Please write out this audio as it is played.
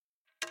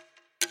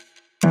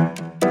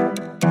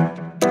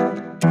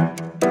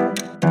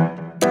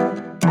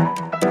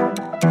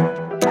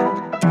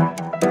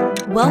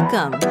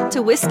Welcome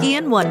to Whiskey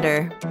and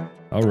Wonder.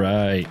 All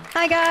right.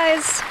 Hi,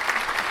 guys.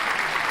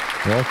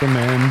 Welcome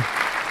in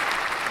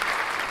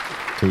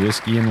to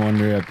Whiskey and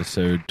Wonder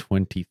episode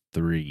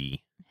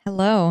 23.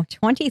 Hello.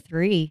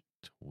 23.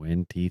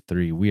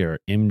 23. We are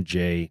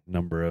MJ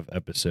number of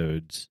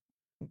episodes.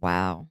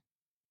 Wow.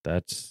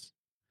 That's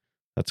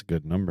a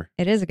good number.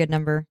 It is a good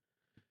number.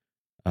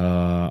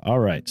 All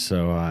right.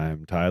 So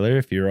I'm Tyler.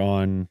 If you're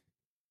on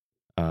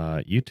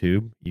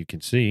YouTube, you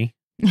can see.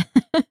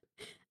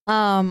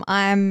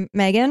 I'm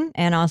Megan,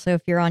 and also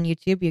if you're on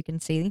YouTube, you can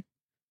see.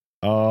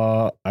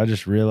 I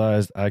just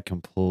realized I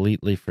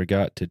completely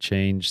forgot to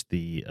change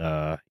the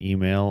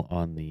email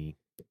on the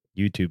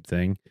YouTube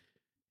thing.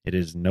 It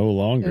is no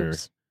longer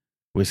Oops.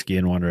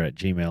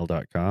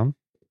 whiskeyandwonder@gmail.com.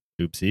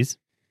 Oopsies.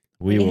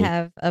 We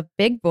have a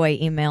big boy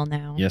email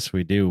now. Yes,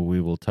 we do. We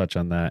will touch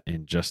on that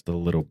in just a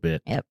little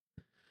bit. Yep.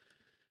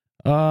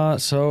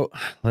 So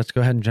let's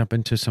go ahead and jump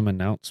into some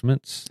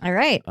announcements. All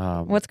right.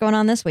 What's going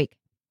on this week?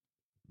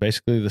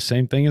 Basically the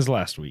same thing as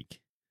last week.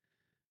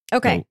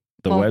 Okay.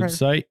 The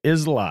website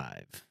is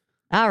live.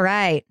 All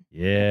right.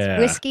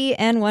 Yeah. It's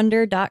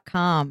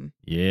whiskeyandwonder.com.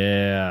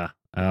 Yeah.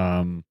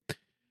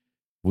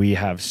 We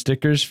have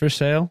stickers for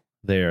sale.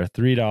 They are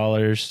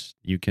 $3.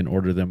 You can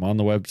order them on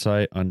the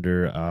website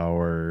under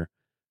our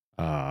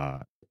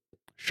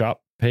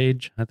shop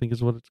page, I think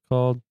is what it's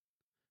called.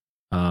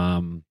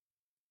 And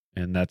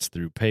that's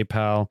through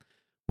PayPal.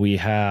 We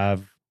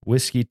have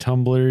whiskey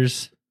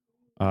tumblers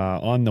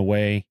on the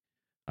way.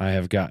 I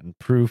have gotten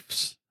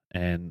proofs,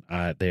 and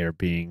they are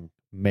being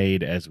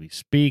made as we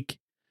speak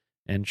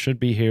and should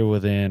be here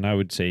within, I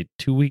would say,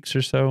 2 weeks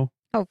or so.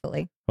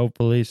 Hopefully.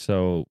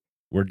 So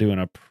we're doing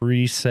a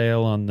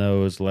pre-sale on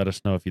those. Let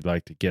us know if you'd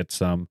like to get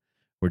some.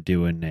 We're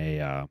doing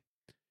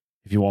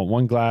if you want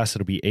one glass,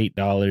 it'll be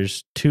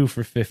 $8, 2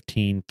 for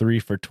 $15, 3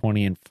 for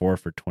 $20, and 4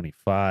 for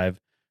 $25.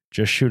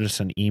 Just shoot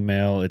us an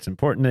email. It's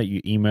important that you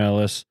email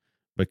us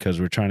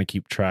because we're trying to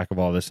keep track of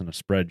all this in a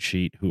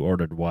spreadsheet, who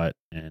ordered what.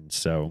 And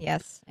so.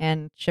 Yes.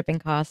 And shipping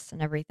costs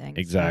and everything.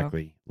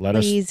 Exactly. So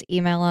please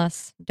email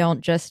us. Don't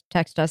just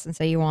text us and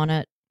say you want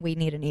it. We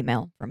need an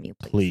email from you,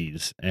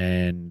 please.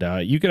 And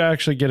you could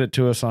actually get it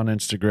to us on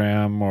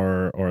Instagram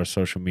or a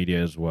social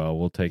media as well.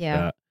 We'll take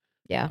that.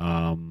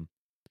 Yeah.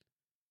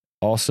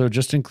 Also,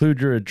 just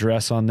include your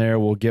address on there.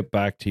 We'll get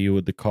back to you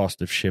with the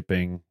cost of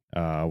shipping,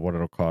 what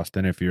it'll cost.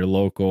 And if you're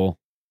local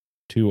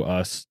to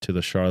us, to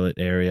the Charlotte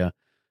area,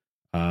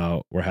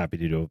 we're happy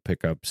to do a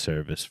pickup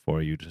service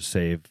for you to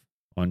save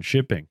on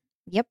shipping.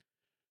 Yep.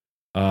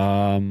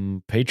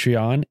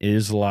 Patreon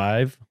is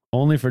live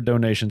only for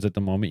donations at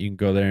the moment. You can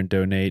go there and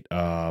donate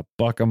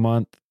 $1 a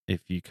month.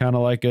 If you kind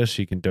of like us,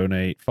 you can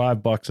donate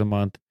 $5 a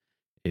month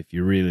if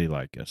you really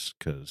like us,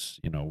 because,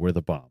 we're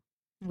the bomb.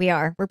 We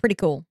are. We're pretty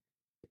cool.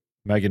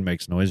 Megan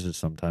makes noises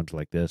sometimes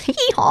like this.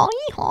 Hee-haw,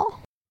 hee-haw.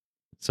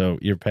 So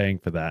you're paying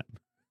for that.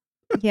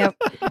 Yep.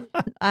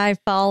 I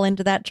fall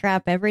into that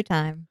trap every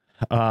time.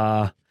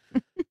 The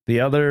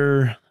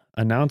other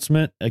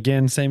announcement,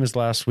 again, same as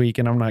last week,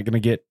 and I'm not going to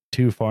get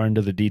too far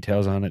into the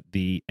details on it.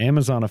 The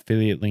Amazon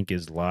affiliate link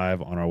is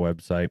live on our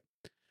website.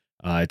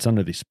 It's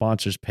under the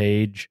sponsors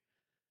page.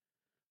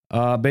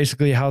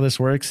 Basically how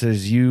this works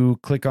is you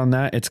click on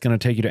that. It's going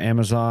to take you to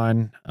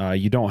Amazon.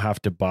 You don't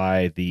have to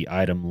buy the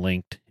item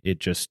linked. It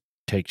just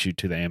takes you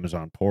to the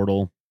Amazon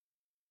portal.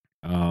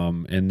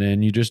 And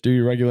then you just do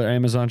your regular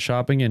Amazon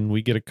shopping and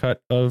we get a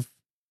cut of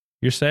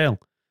your sale.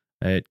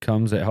 It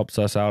helps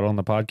us out on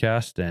the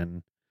podcast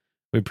and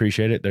we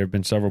appreciate it. There have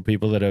been several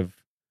people that have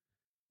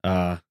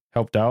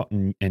helped out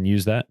and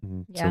used that.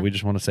 And so we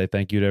just want to say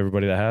thank you to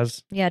everybody that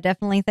has. Yeah,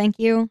 definitely. Thank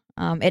you.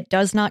 It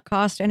does not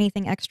cost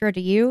anything extra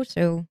to you.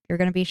 So you're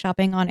going to be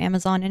shopping on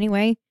Amazon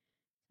anyway.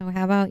 So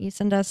how about you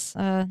send us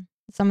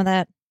some of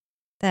that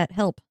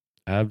help?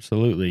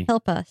 Absolutely.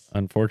 Help us.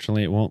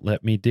 Unfortunately, it won't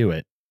let me do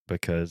it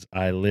because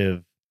I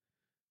live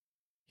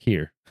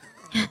here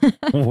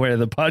where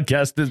the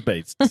podcast is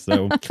based.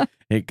 So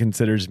it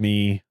considers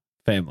me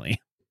family.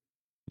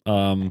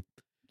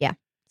 Yeah.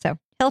 So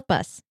help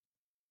us.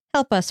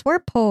 Help us. We're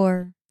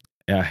poor.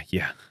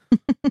 Yeah.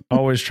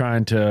 Always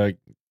trying to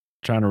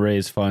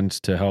raise funds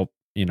to help,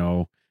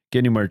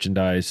 get new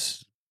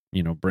merchandise,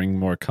 bring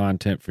more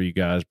content for you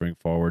guys, bring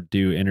forward,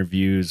 do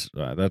interviews.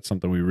 That's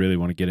something we really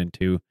want to get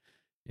into,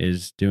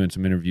 is doing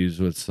some interviews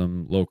with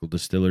some local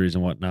distilleries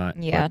and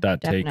whatnot. Yeah, but that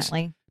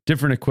definitely. takes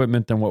different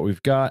equipment than what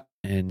we've got.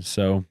 And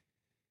so,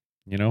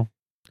 got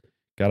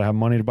to have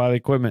money to buy the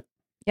equipment.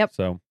 Yep.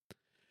 So,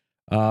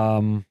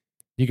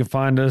 you can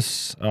find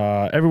us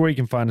everywhere. You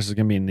can find us is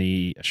going to be in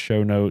the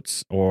show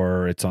notes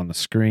or it's on the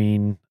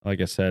screen. Like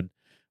I said,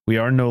 we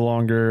are no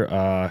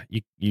longer,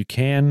 you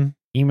can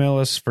email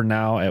us for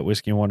now at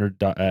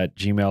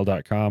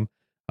whiskeyandwonder@gmail.com.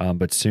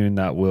 But soon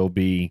that will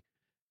be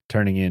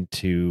turning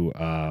into,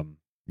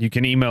 you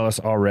can email us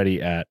already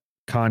at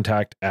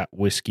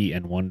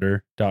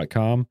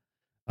contact@whiskeyandwonder.com.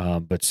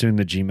 But soon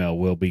the Gmail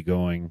will be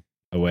going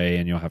away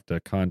and you'll have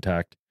to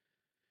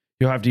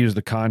use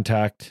the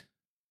contact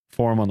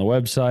form on the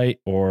website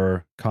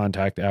or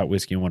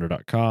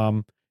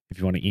contact@whiskeyandwonder.com if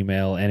you want to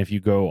email. And if you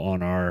go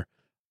on our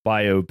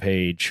bio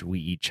page, we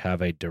each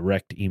have a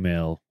direct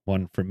email,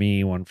 one for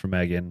me, one for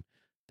Megan,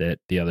 that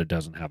the other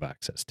doesn't have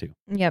access to.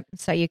 Yep.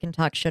 So you can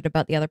talk shit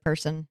about the other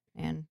person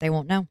and they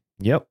won't know.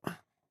 Yep.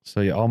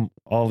 So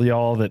all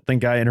y'all that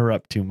think I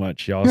interrupt too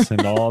much, y'all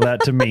send all that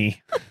to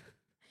me.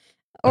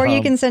 Or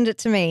you can send it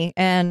to me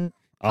and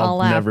I'll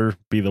laugh. Never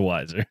be the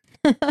wiser.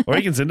 Or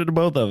you can send it to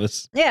both of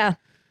us. Yeah.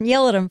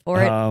 Yell at him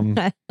for it.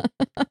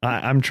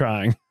 I'm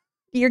trying.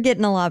 You're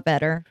getting a lot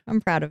better.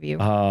 I'm proud of you.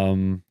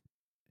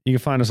 You can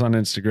find us on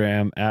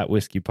Instagram at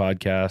Whiskey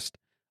Podcast.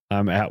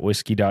 I'm at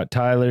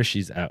whiskey.tyler.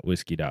 She's at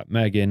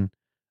whiskey.megan.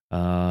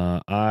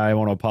 I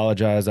want to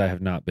apologize. I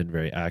have not been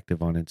very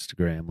active on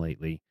Instagram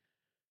lately.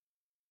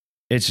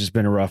 It's just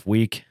been a rough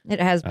week. It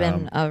has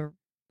been a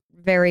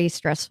very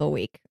stressful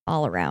week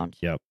all around.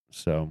 Yep.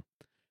 So,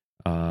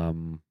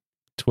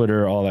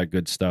 Twitter, all that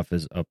good stuff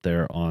is up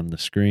there on the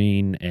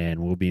screen and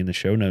will be in the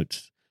show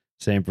notes.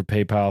 Same for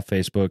PayPal,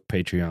 Facebook,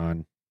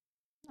 Patreon.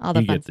 All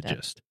the you fun get the stuff.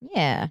 gist.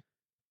 Yeah.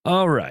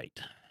 All right.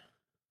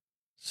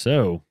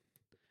 So,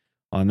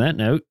 on that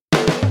note,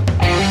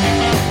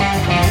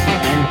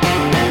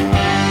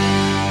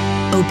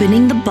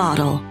 Opening the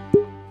bottle.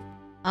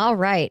 All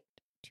right.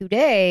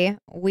 Today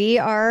we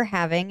are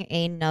having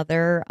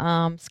another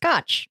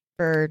scotch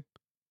for.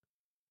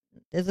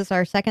 Is this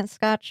our second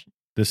scotch?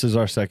 this is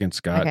our second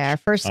scotch. Okay, our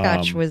first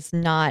scotch was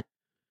not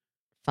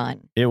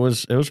fun. It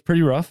was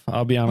pretty rough.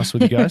 I'll be honest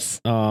with you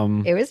guys.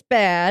 It was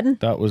bad.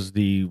 That was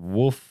the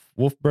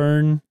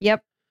Wolfburn.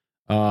 Yep.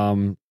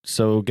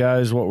 So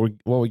guys, what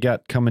we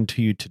got coming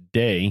to you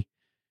today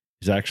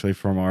is actually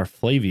from our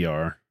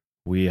Flaviar.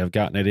 We have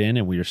gotten it in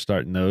and we are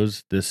starting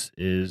those. This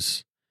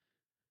is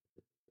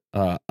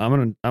I'm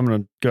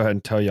gonna go ahead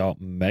and tell y'all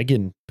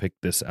Megan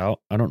picked this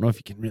out. I don't know if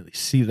you can really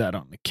see that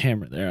on the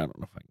camera there. I don't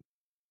know if I can.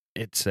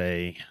 It's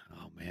a,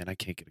 oh man, I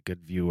can't get a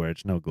good view where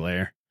it's no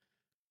glare.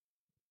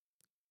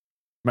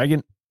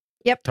 Megan?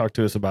 Yep. Talk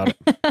to us about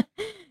it.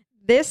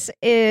 This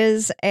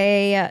is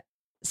a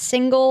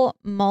single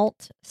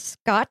malt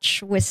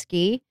Scotch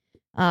whiskey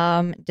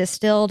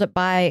distilled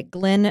by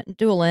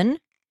Glendullan.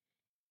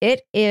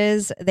 It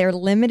is their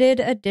limited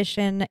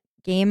edition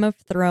Game of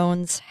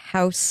Thrones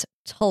House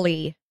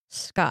Tully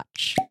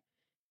Scotch.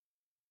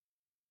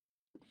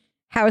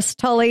 House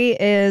Tully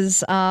is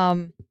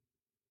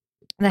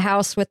the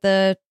house with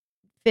the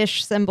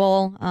fish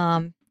symbol,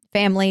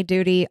 family,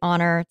 duty,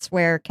 honor. It's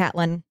where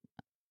Catelyn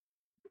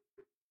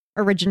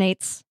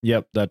originates.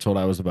 Yep, that's what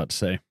I was about to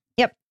say.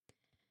 Yep.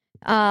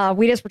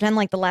 We just pretend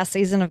like the last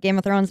season of Game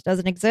of Thrones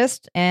doesn't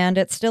exist, and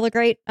it's still a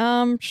great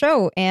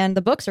show, and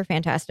the books are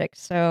fantastic.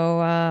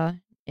 So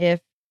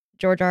if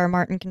George R. R.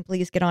 Martin can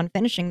please get on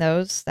finishing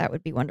those, that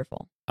would be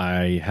wonderful.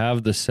 I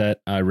have the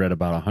set. I read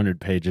about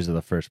 100 pages of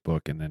the first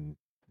book and then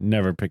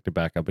never picked it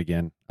back up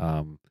again.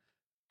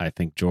 I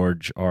think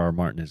George R. R.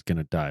 Martin is going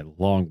to die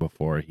long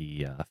before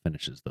he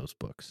finishes those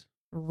books.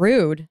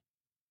 Rude.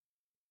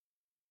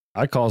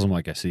 I calls them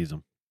like I sees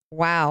them.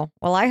 Wow.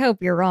 Well, I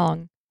hope you're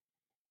wrong.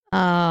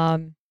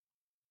 Wow.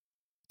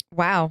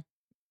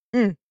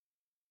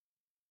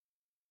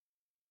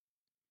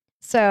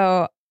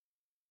 So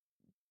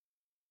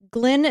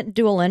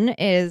Glendullan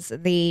is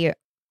the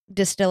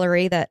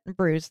distillery that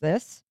brews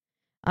this.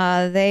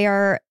 They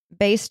are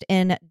based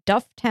in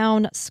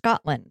Dufftown,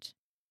 Scotland.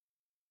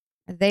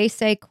 They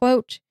say,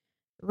 quote,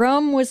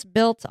 Rome was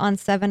built on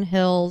 7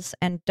 hills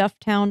and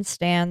Dufftown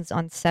stands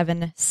on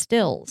 7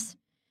 stills.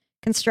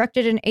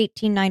 Constructed in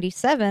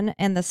 1897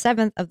 and the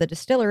 7th of the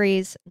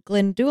distilleries,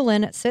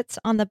 Glendullan sits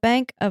on the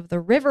bank of the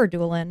River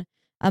Doolan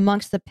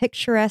amongst the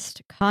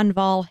picturesque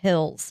Conval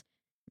Hills.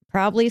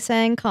 Probably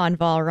saying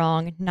Conval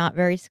wrong, not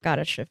very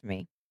Scottish of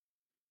me.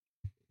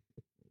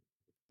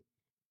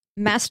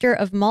 Master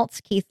of Malts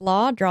Keith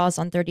Law draws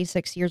on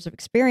 36 years of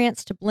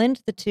experience to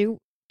blend the two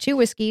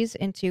whiskeys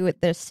into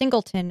the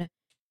Singleton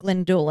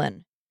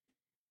Glendullan.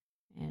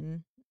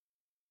 And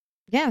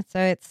yeah,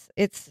 so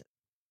it's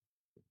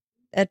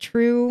a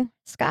true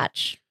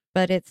Scotch,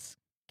 but it's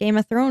Game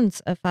of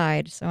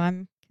Thrones-ified, so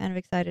I'm kind of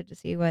excited to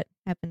see what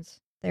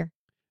happens there.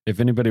 If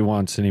anybody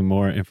wants any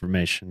more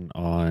information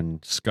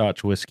on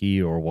Scotch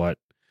whiskey or what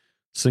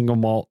single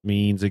malt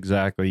means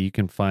exactly, you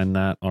can find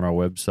that on our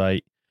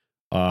website.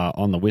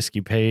 On the whiskey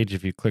page,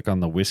 if you click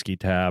on the whiskey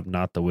tab,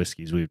 not the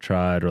whiskeys we've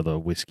tried or the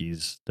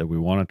whiskeys that we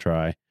want to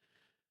try.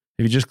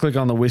 If you just click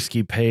on the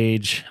whiskey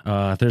page,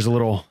 there's a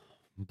little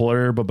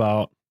blurb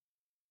about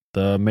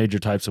the major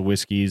types of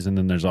whiskeys, and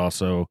then there's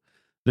also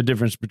the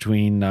difference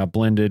between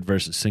blended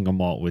versus single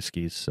malt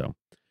whiskeys. So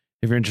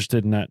if you're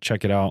interested in that,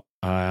 check it out.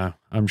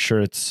 I'm sure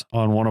it's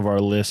on one of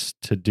our lists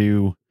to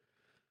do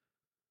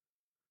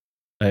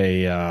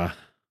a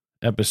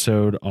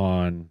episode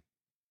on.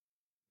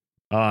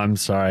 Oh, I'm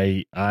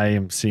sorry. I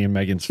am seeing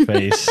Megan's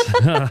face.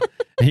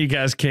 You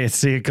guys can't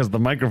see it because the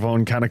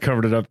microphone kind of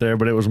covered it up there,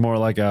 but it was more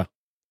like a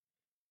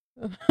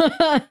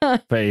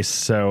face.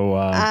 So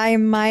I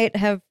might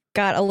have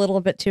got a little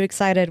bit too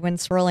excited when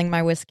swirling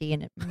my whiskey,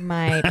 and it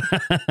might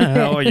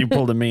Oh, you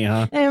pulled a me,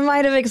 huh?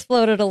 have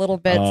exploded a little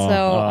bit.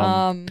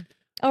 Oh,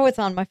 So, it's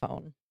on my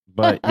phone.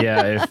 But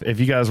yeah, if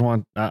you guys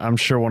want, I'm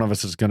sure one of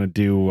us is going to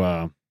do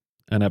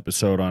an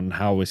episode on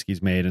how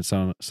whiskey's made and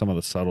some of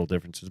the subtle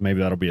differences. Maybe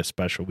that'll be a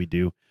special we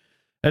do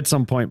at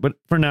some point. But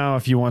for now,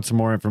 if you want some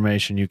more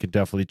information, you could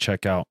definitely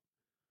check out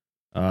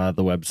the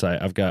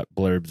website. I've got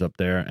blurbs up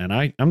there, and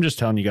I'm just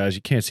telling you guys,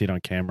 you can't see it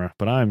on camera,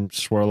 but I'm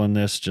swirling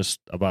this just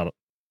about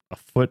a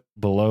foot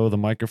below the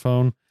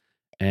microphone,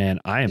 and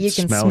I am You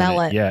can smelling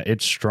smell it. Yeah,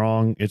 it's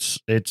strong. It's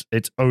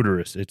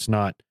odorous. It's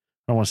not.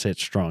 I don't want to say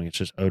it's strong. It's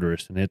just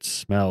odorous, and it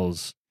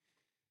smells.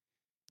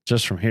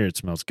 Just from here, it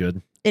smells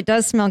good. It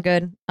does smell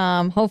good.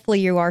 Hopefully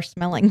you are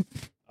smelling.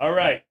 All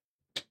right,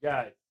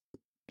 guys.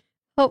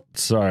 Oh.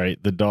 Sorry,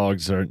 the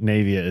dogs are.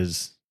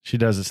 Navia she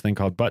does this thing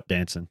called butt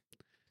dancing,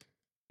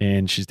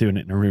 and she's doing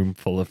it in a room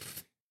full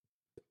of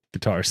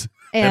guitars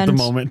And at the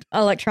moment.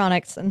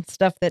 electronics and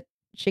stuff that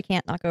she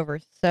can't knock over.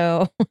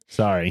 So,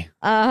 Sorry.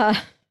 wow,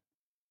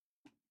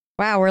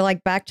 we're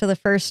like back to the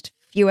first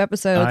few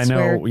episodes I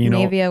know, where you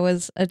know- Navia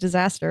was a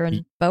disaster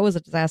and Bo was a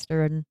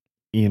disaster, and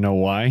You know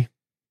why?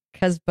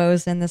 because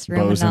Bo's in this room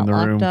Bo's and in not the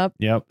locked room. up.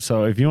 Yep.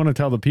 So if you want to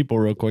tell the people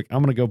real quick,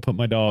 I'm gonna go put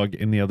my dog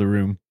in the other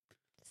room.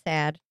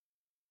 Sad.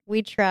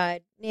 We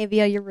tried.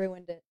 Navia, you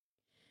ruined it.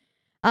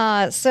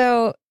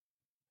 So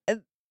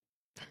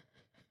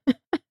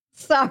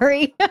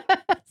sorry.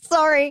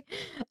 Sorry.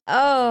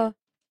 Oh.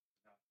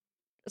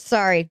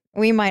 Sorry.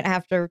 We might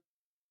have to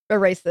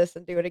erase this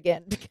and do it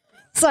again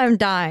because I'm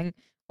dying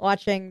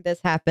watching this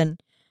happen.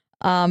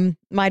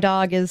 My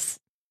dog is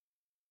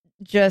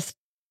just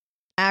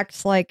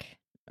acts like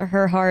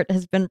her heart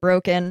has been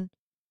broken,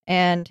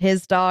 and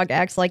his dog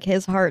acts like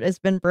his heart has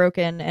been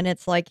broken, and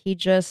it's like he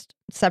just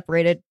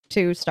separated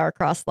two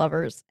star-crossed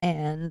lovers,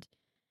 and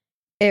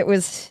it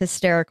was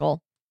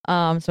hysterical.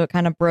 So it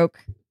kind of broke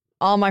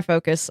all my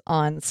focus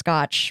on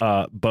Scotch.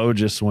 Bo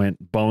just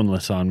went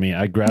boneless on me.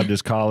 I grabbed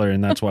his collar,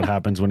 and that's what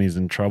happens when he's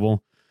in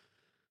trouble.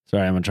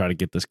 Sorry, I'm gonna try to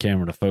get this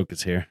camera to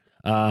focus here.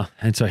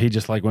 And so he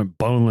just like went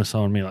boneless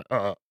on me, like,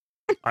 I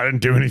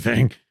didn't do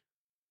anything.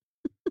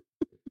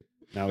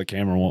 Now the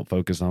camera won't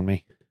focus on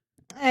me.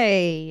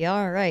 Hey,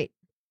 all right.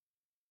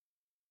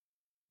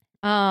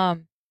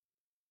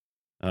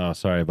 Oh,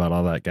 sorry about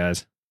all that,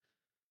 guys.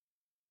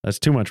 That's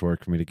too much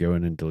work for me to go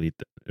in and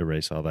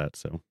erase all that.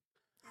 So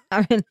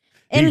I mean,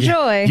 You get-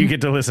 enjoy. you get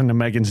to listen to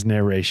Megan's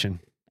narration.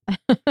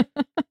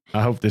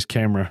 I hope this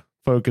camera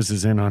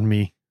focuses in on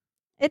me.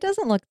 It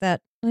doesn't look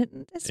that.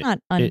 It's not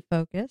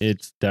unfocused.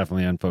 It's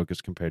definitely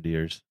unfocused compared to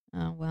yours.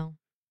 Oh well.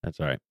 That's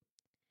all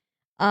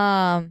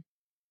right.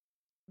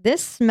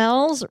 This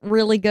smells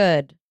really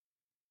good.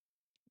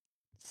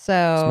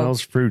 So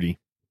Smells fruity.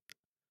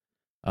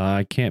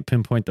 I can't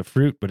pinpoint the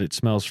fruit, but it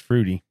smells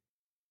fruity.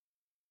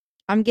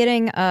 I'm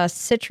getting a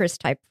citrus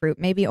type fruit,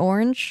 maybe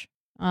orange,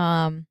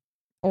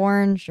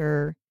 orange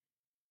or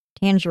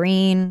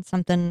tangerine,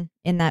 something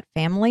in that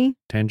family.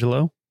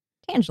 Tangelo?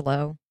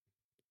 Tangelo,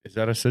 Is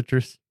that a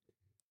citrus?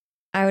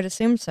 I would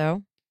assume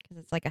so because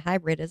it's like a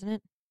hybrid, isn't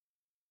it?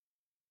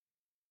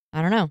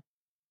 I don't know.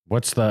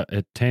 What's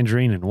the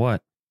tangerine and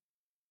what?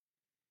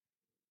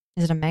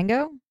 Is it a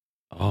mango?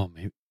 Oh,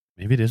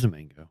 maybe it is a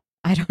mango.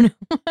 I don't know.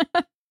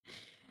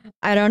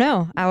 I don't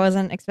know. I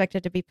wasn't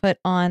expected to be put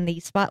on the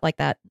spot like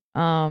that.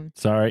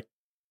 Sorry,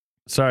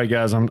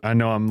 guys. I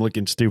know I'm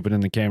looking stupid in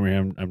the camera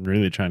here. I'm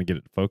really trying to get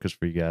it focused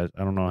for you guys.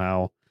 I don't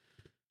know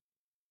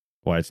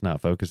why it's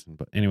not focusing,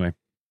 but anyway,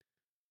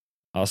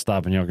 I'll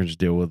stop and y'all can just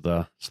deal with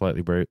the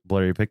slightly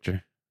blurry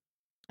picture.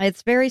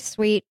 It's very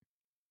sweet.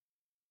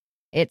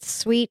 It's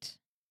sweet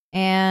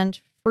and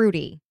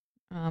fruity,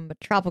 but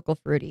tropical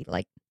fruity.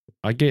 Like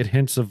I get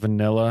hints of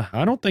vanilla.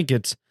 I don't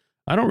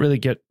really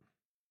get.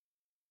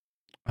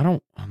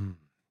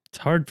 It's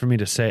hard for me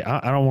to say.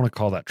 I don't want to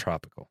call that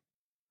tropical.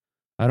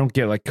 I don't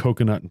get like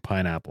coconut and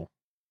pineapple.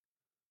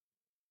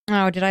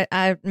 oh, did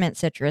I meant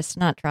citrus,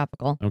 not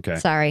tropical. Okay.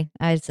 Sorry,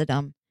 I said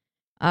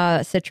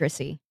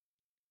citrusy.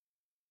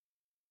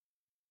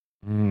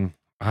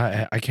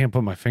 I can't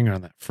put my finger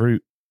on that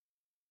fruit,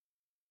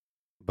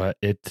 but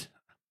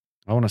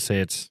I want to say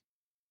it's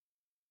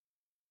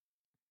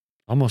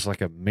almost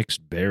like a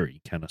mixed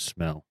berry kind of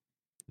smell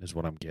is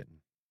what I'm getting.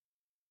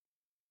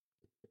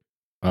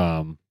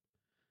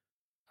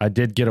 I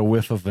did get a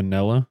whiff of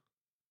vanilla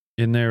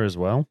in there as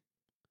well.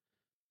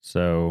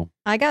 So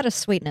I got a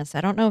sweetness. I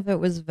don't know if it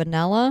was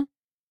vanilla,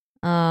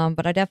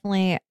 but I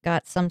definitely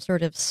got some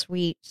sort of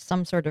sweet,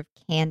 some sort of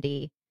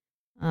candy.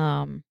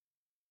 But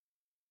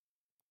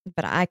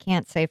I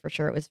can't say for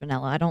sure it was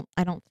vanilla.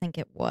 I don't think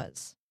it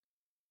was.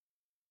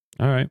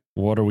 all right,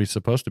 what are we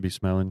supposed to be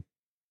smelling?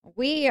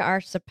 We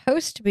are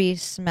supposed to be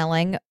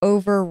smelling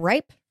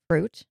overripe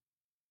fruit.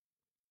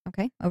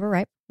 Okay,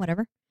 overripe,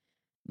 whatever.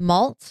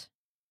 Malt,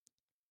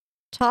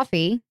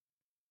 toffee,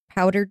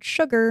 powdered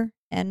sugar,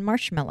 and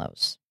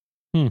marshmallows.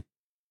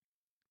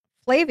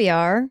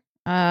 Flaviar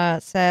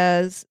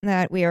says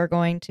that we are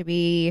going to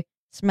be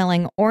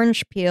smelling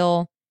orange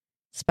peel,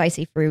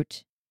 spicy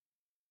fruit,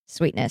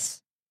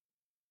 sweetness.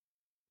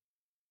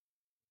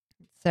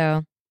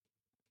 So,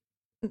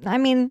 I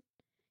mean,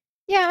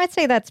 yeah, I'd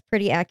say that's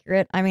pretty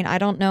accurate. I mean, I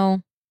don't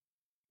know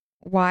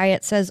why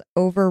it says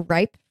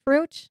overripe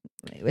fruit.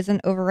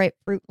 Isn't overripe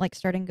fruit like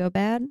starting to go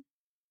bad?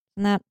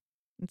 Isn't that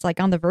it's like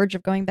on the verge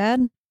of going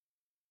bad?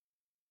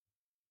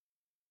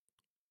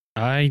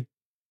 I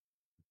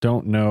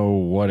don't know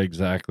what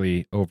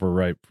exactly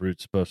overripe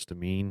fruit's supposed to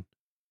mean.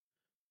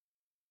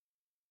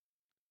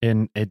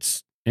 And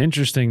it's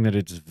interesting that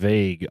it's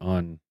vague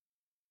on.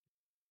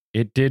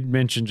 It did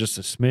mention just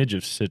a smidge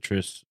of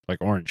citrus, like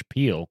orange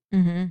peel,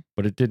 Mm-hmm.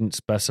 but it didn't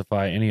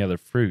specify any other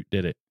fruit,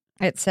 did it?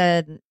 It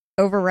said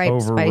overripe,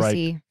 Overripe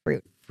spicy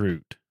fruit.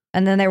 Fruit.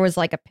 And then there was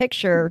like a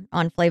picture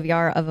on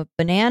Flaviar of a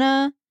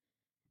banana,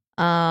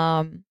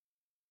 and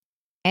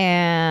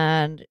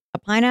a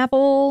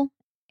pineapple,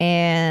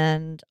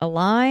 and a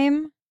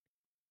lime,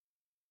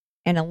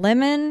 and a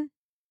lemon,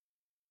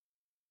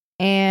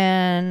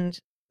 and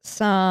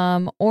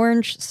some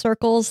orange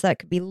circles that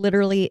could be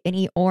literally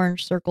any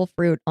orange circle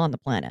fruit on the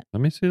planet.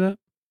 Let me see that.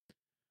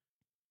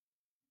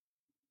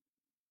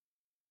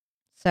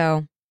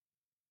 So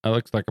That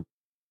looks like a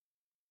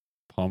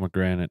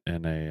pomegranate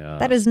and a.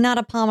 that is not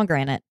a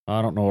pomegranate.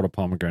 I don't know what a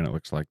pomegranate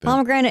looks like. Then.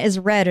 Pomegranate is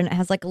red and it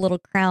has like a little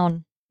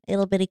crown, a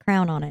little bitty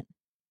crown on it.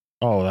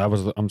 Oh, that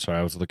was. I'm sorry.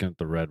 I was looking at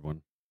the red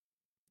one.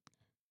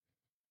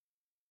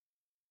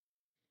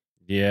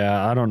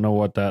 Yeah, I don't know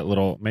what that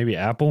little. Maybe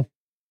apple.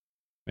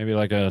 Maybe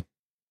like a.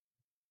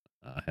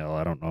 Hell,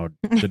 I don't know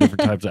the different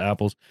types of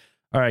apples.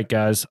 All right,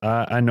 guys.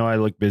 I know I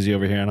look busy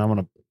over here, and I'm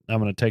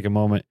gonna take a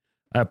moment.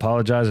 I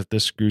apologize if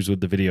this screws with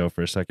the video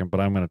for a second,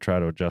 but I'm gonna try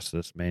to adjust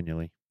this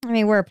manually. I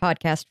mean, we're a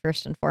podcast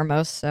first and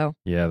foremost, so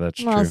Yeah, that's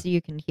as long true. as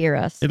you can hear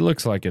us. It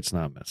looks like it's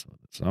not messing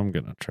with it, so I'm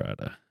gonna try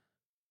to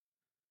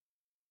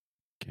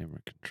camera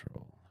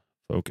control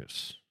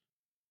focus.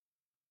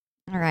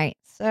 All right.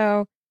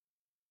 So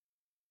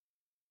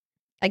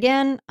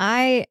again,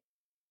 I'm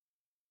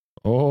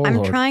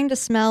Lord. trying to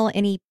smell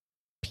any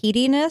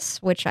peatiness,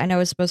 which I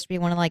know is supposed to be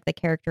one of like the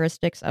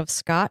characteristics of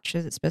Scotch,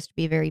 is it's supposed to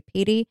be very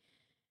peaty.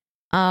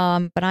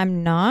 But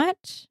I'm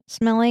not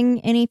smelling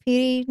any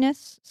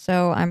peatiness,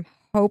 so I'm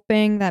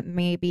hoping that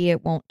maybe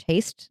it won't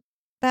taste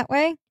that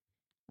way.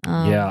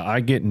 Yeah, I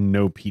get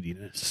no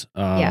peatiness.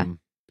 Yeah.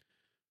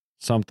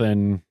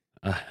 Something,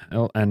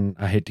 and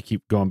I hate to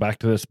keep going back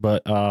to this,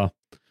 but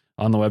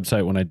on the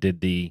website when I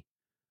did the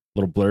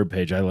little blurb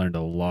page, I learned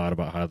a lot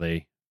about how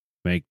they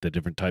make the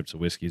different types of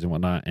whiskeys and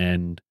whatnot,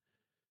 and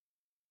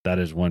that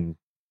is one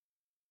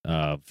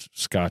of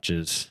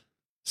scotches.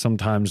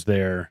 Sometimes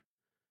they're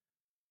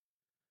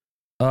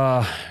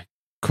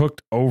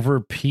cooked over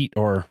peat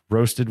or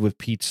roasted with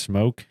peat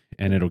smoke,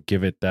 and it'll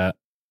give it that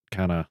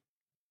kind of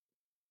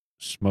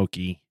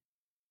smoky.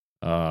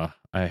 I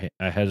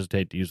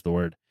hesitate to use the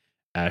word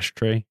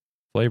ashtray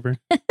flavor,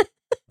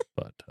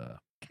 but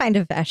Kind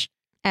of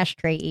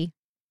ashtray-y.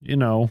 you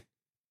know,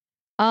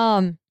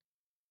 I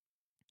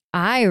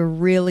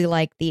really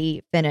like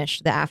the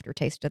finish, the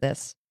aftertaste of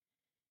this.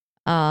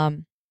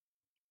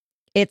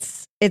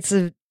 It's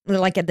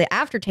like the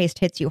aftertaste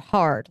hits you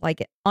hard,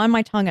 like on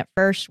my tongue at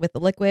first with the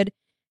liquid.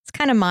 It's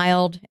kind of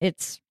mild.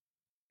 It's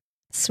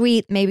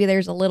sweet. Maybe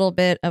there's a little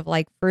bit of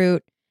like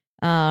fruit.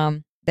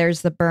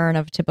 There's the burn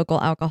of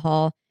typical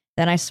alcohol.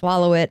 Then I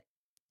swallow it,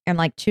 and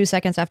like 2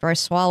 seconds after I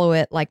swallow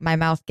it, like my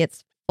mouth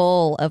gets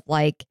full of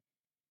like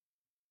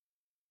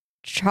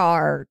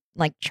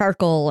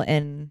charcoal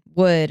and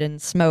wood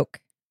and smoke.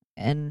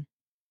 And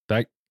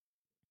that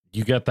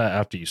you got that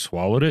after you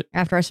swallowed it.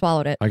 after I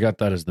swallowed it, I got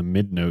that as the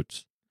mid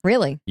notes.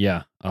 really,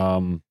 Yeah.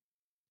 I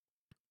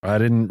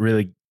didn't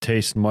really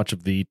taste much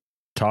of the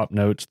top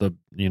notes.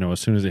 As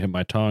soon as it hit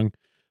my tongue,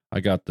 I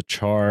got the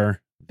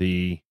char,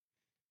 I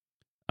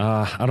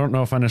don't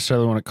know if I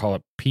necessarily want to call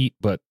it peat,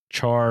 but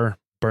char,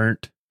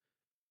 burnt.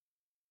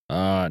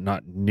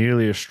 Not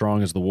nearly as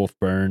strong as the wolf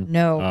burn.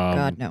 no,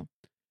 God, no.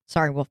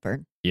 Sorry,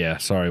 Wolfburn. Yeah,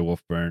 sorry,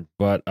 wolf burn.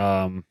 But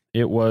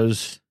it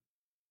was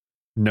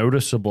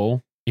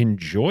noticeable,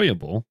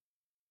 enjoyable.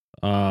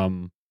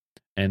 And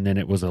then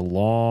it was a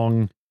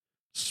long,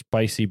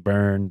 spicy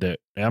burn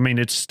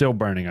it's still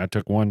burning. I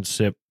took one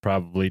sip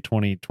probably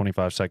 20,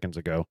 25 seconds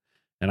ago,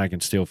 and I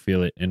can still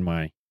feel it in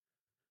my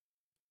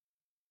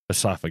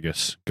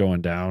esophagus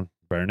going down,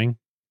 burning.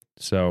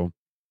 So,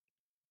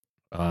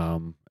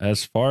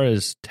 as far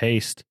as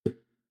taste,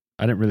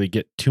 I didn't really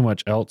get too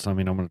much else. I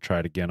mean, I'm going to try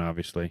it again,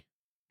 obviously.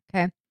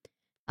 Okay.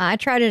 I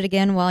tried it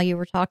again while you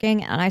were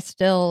talking, and I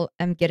still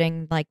am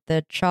getting like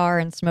the char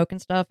and smoke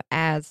and stuff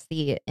as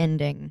the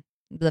ending,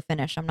 the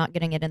finish. I'm not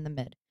getting it in the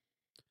mid.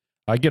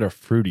 I get a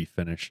fruity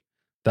finish.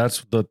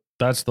 That's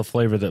the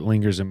flavor that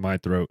lingers in my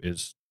throat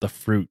is the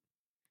fruit.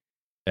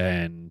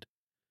 And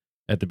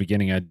at the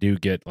beginning, I do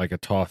get like a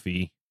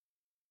toffee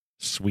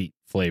sweet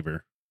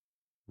flavor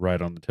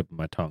right on the tip of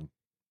my tongue.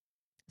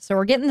 So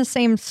we're getting the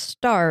same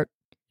start.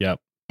 Yep.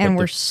 And But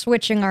we're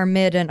switching our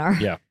mid and our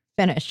Yeah.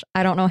 finish.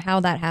 I don't know how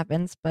that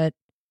happens, but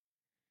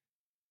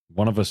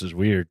One of us is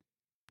weird.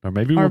 Or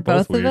maybe or we're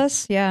both both of weird.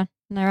 us. Yeah.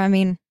 No, I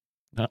mean,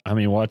 I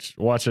mean, watch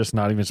us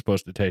not even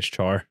supposed to taste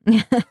char.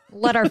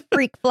 Let our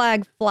freak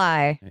flag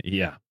fly.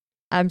 Yeah.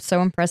 I'm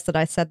so impressed that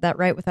I said that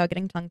right without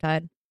getting tongue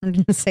tied. I'm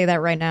going to say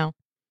that right now.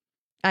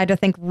 I had to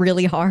think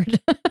really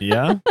hard.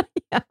 Yeah?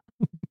 Yeah.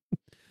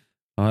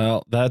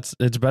 Well,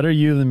 it's better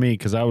you than me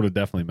because I would have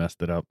definitely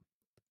messed it up.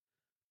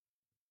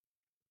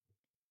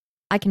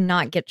 I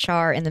cannot get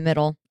char in the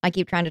middle. I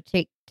keep trying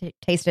to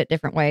taste it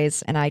different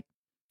ways, and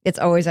it's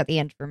always at the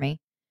end for me.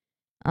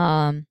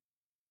 I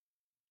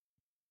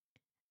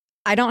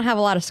don't have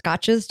a lot of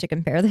scotches to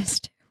compare this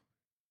to.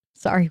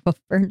 Sorry,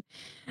 Wolfburn.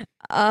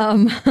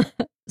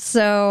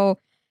 So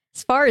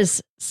as far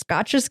as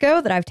scotches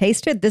go that I've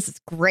tasted, this is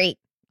great.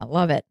 I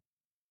love it.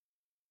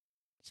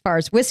 As far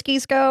as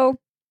whiskeys go,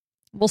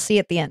 we'll see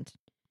at the end.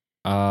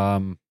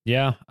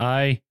 Yeah,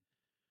 I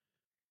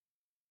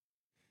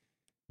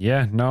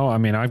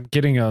mean, I'm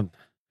getting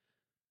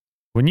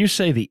when you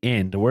say the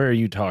end, where are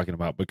you talking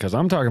about? Because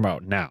I'm talking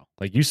about now.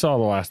 Like you saw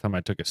the last time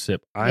I took a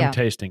sip, I'm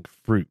tasting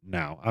fruit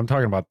now. I'm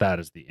talking about that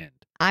as the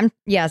end.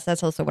 Yes,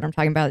 that's also what I'm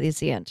talking about is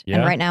the end. Yeah?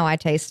 And right now I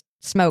taste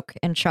smoke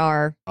and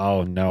char.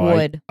 Oh no,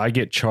 wood. I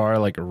get char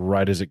like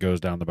right as it goes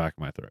down the back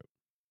of my throat.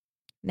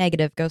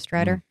 Negative, Ghost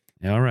Rider.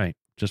 Yeah, all right.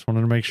 Just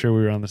wanted to make sure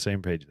we were on the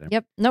same page there.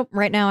 Yep. Nope.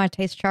 Right now I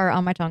taste char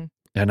on my tongue.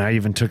 And I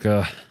even took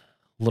a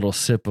little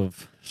sip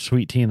of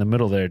sweet tea in the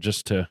middle there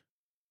just to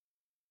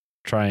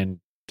try and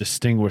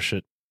distinguish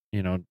it,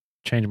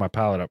 change my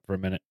palate up for a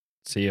minute,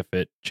 see if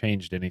it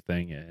changed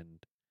anything.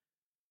 And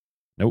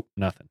nope,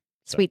 nothing.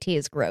 Sweet tea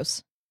is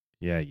gross.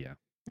 Yeah.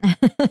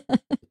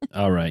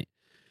 All right.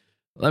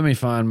 Let me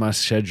find my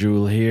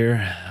schedule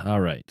here.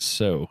 All right.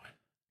 So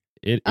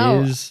it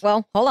is.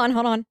 Well, hold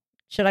on.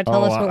 Should I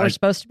tell us what we're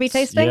supposed to be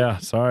tasting? Yeah.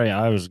 Sorry.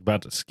 I was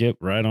about to skip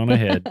right on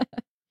ahead.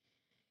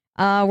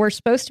 We're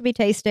supposed to be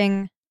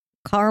tasting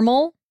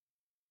caramel,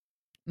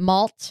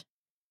 malt,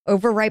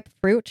 overripe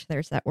fruit.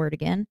 There's that word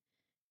again.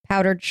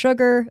 Powdered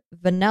sugar,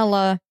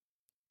 vanilla,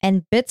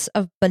 and bits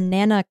of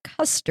banana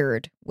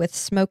custard with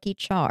smoky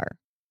char.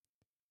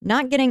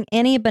 Not getting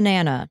any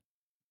banana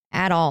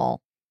at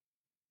all.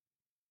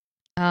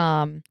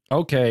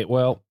 Okay,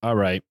 well, all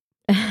right.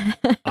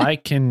 I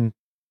can.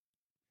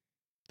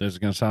 This is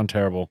going to sound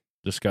terrible,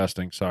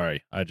 disgusting.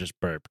 Sorry, I just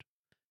burped.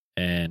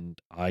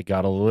 And I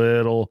got a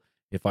little,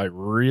 if I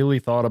really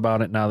thought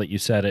about it now that you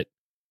said it,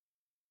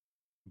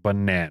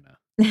 banana.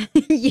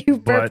 You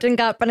burped and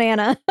got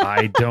banana.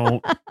 I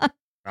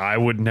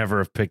would never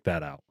have picked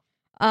that out.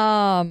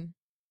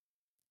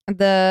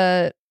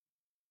 The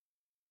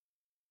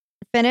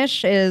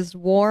finish is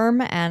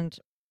warm and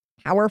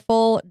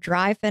powerful,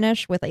 dry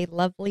finish with a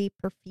lovely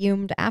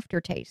perfumed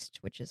aftertaste,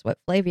 which is what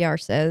Flaviar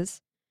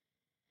says.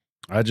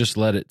 I just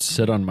let it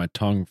sit on my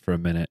tongue for a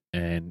minute,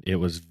 and it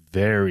was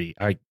very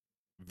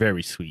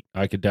sweet.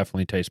 I could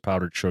definitely taste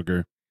powdered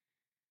sugar,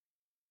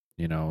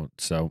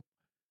 so,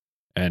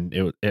 and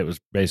it was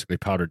basically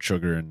powdered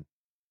sugar and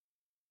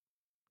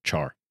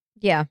char.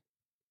 Yeah.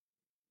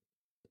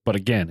 But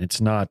again, it's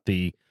not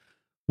the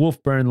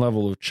Wolfburn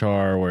level of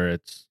char where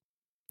it's,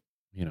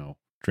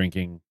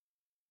 drinking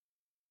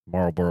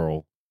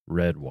Marlboro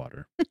red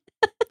water.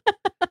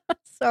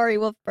 Sorry,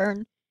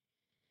 Wolfburn.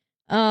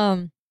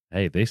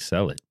 Hey, they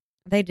sell it.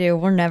 They do.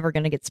 We're never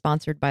going to get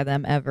sponsored by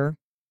them ever.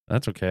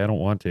 That's okay. I don't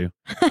want to.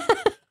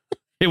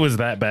 It was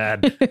that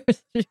bad.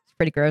 It's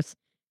pretty gross.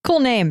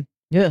 Cool name.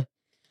 Yeah.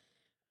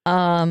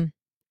 I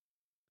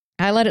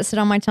let it sit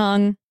on my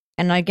tongue,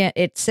 and I get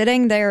it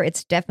sitting there.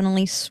 It's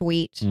definitely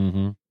sweet.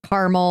 Mm-hmm.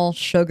 Caramel,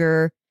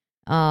 sugar.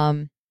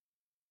 I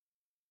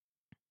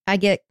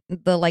get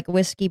the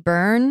whiskey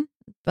burn,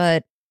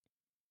 but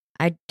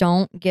I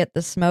don't get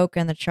the smoke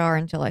and the char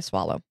until I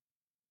swallow.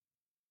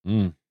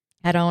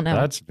 I don't know.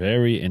 That's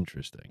very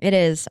interesting. It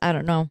is. I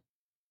don't know.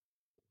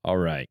 All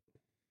right.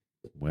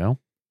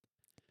 Well,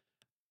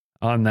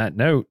 on that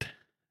note,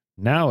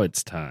 now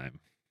it's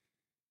time.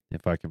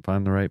 If I can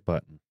find the right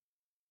button.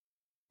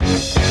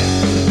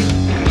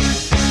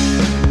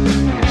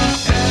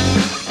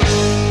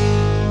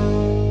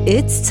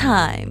 It's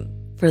time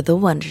for the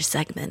Wonder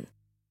segment.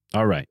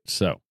 All right.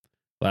 So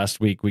last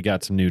week we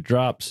got some new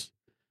drops.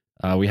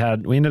 We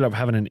ended up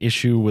having an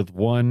issue with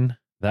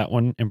that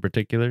one in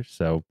particular.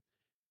 So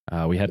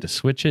we had to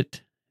switch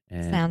it.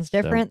 And sounds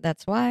different.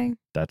 That's why.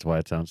 That's why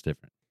it sounds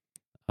different.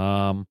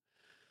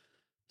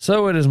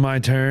 So it is my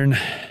turn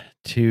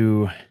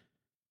to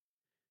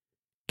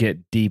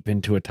get deep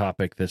into a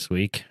topic this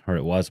week, or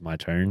it was my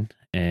turn,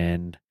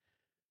 and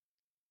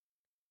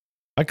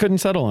I couldn't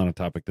settle on a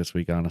topic this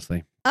week,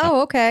 honestly.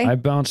 Oh, okay. I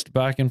bounced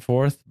back and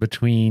forth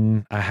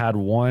between, I had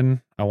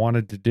one I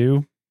wanted to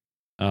do.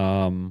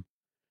 I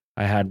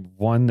had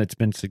one that's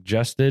been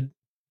suggested.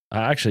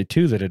 Actually,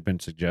 two that had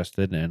been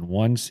suggested, and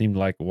one seemed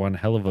like one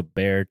hell of a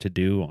bear to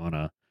do on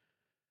a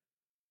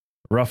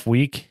rough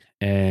week,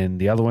 and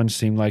the other one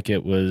seemed like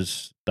it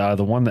was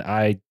the one that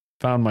I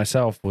found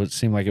myself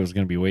seemed like it was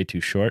going to be way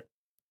too short,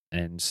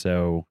 and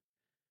so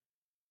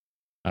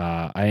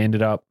I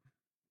ended up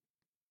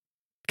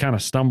kind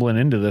of stumbling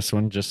into this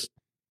one. Just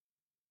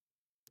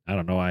I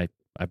don't know. I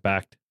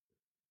backed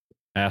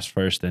ass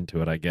first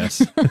into it, I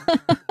guess.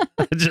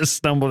 I just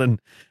stumbled and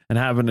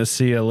happened to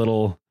see a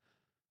little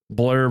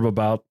blurb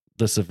about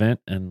this event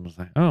and was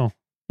like, oh,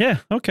 yeah,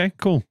 okay,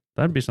 cool.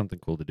 That'd be something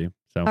cool to do.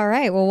 So, All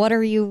right. Well, what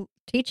are you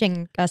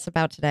teaching us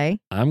about today?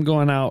 I'm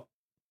going out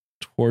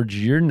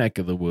towards your neck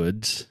of the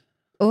woods.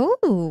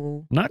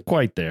 Ooh. Not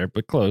quite there,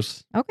 but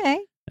close. Okay.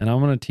 And I'm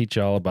going to teach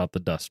you all about the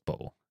Dust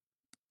Bowl.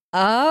 Oh,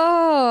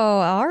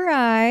 all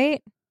right.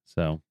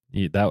 So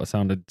that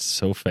sounded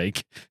so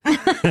fake.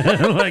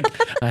 Like,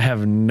 I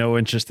have no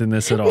interest in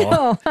this at all.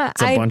 No,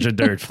 It's a bunch of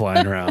dirt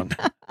flying around.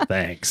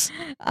 Thanks.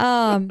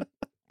 I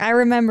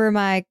remember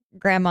my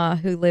grandma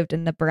who lived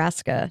in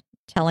Nebraska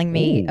telling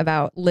me Ooh.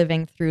 about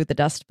living through the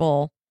Dust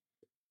Bowl.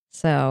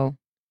 So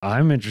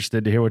I'm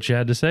interested to hear what you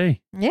had to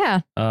say.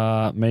 yeah,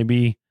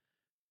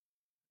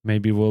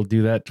 Maybe we'll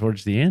do that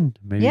towards the end.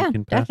 Maybe Yeah, you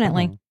can pass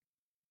definitely. along.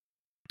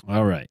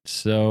 All right.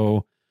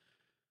 So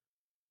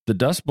the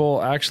Dust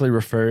Bowl actually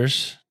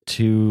refers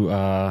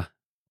to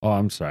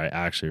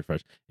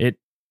it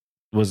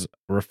was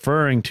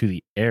referring to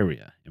the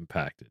area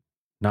impacted,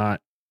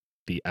 not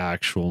the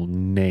actual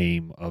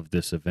name of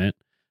this event.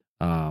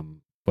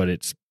 But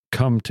it's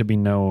come to be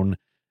known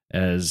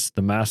as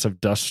the massive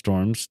dust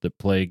storms that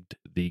plagued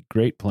the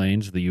Great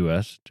Plains of the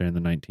U.S. during the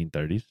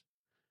 1930s.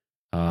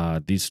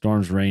 These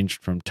storms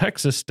ranged from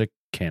Texas to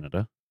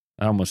Canada.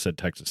 I almost said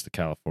Texas to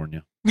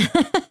California.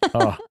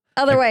 Oh,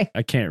 other way.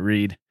 I can't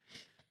read.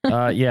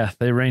 Yeah,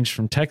 they ranged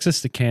from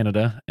Texas to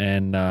Canada,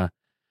 and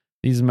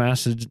these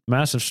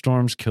massive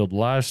storms killed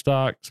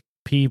livestock,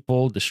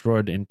 people,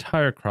 destroyed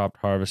entire crop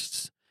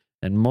harvests,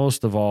 and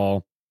most of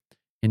all,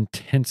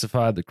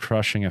 intensified the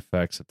crushing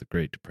effects of the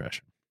Great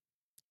Depression.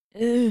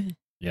 Ugh.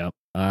 Yeah,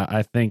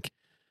 I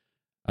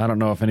don't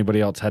know if anybody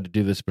else had to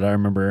do this, but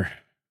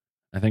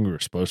I think we were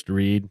supposed to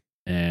read,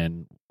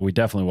 and we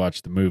definitely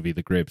watched the movie,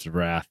 The Grapes of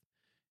Wrath,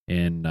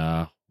 in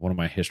one of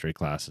my history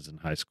classes in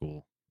high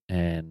school,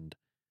 and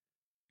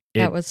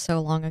That was so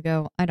long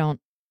ago. I don't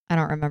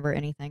remember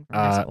anything from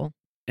high school.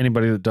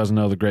 Anybody that doesn't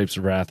know, The Grapes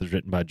of Wrath is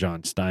written by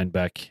John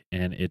Steinbeck,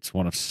 and it's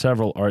one of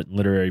several art and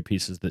literary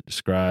pieces that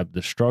describe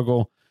the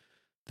struggle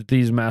that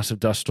these massive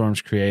dust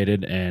storms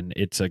created, and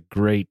it's a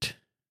great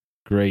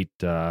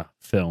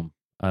film.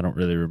 I don't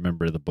really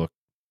remember the book.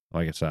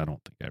 Like I said, I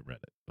don't think I read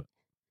it, but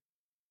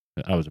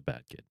I was a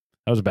bad kid.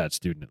 I was a bad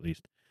student, at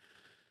least.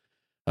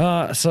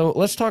 So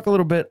let's talk a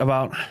little bit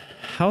about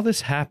how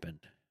this happened.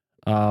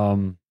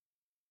 There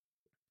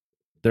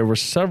were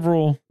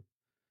several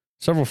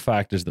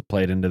factors that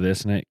played into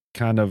this, and it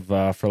kind of,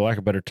 for lack of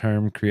a better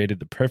term, created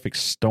the perfect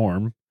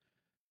storm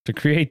to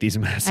create these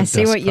massive I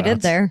see dust what you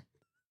did clouds. there.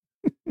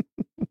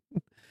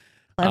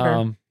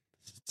 Clever.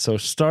 So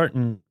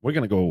starting, we're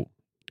gonna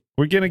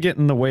get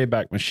in the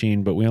Wayback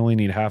Machine, but we only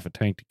need half a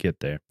tank to get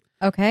there.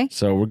 Okay.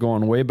 So we're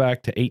going way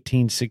back to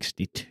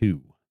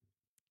 1862.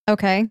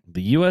 Okay.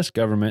 The U.S.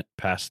 government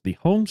passed the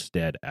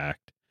Homestead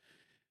Act,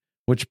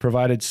 which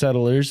provided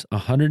settlers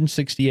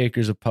 160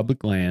 acres of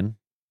public land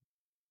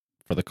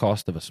for the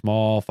cost of a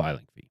small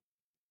filing fee.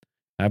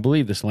 I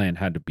believe this land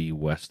had to be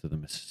west of the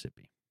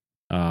Mississippi.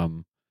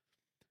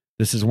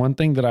 This is one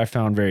thing that I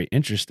found very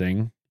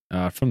interesting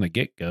from the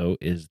get-go,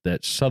 is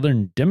that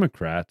Southern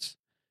Democrats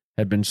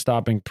had been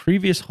stopping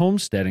previous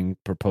homesteading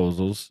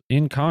proposals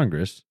in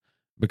Congress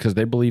because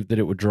they believed that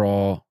it would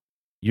draw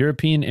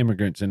European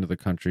immigrants into the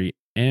country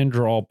and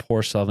draw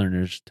poor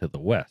Southerners to the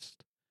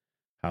West.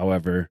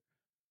 However,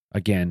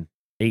 again,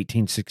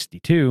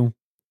 1862,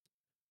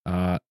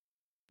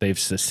 they've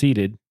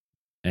seceded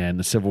and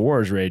the Civil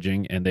War is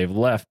raging, and they've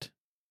left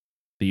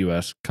the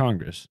U.S.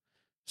 Congress.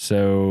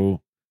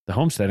 So the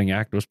Homesteading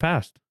Act was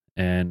passed,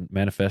 and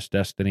Manifest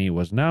Destiny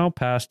was now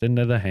passed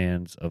into the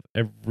hands of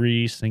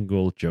every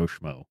single Joe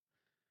Schmo.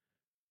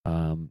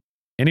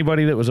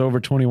 Anybody that was over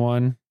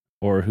 21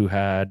 or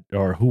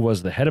who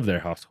was the head of their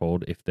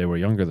household, if they were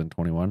younger than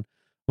 21,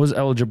 was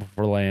eligible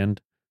for land,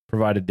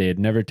 provided they had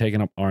never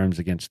taken up arms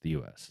against the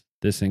U.S.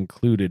 This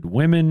included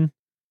women,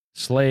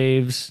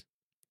 slaves,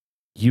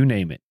 you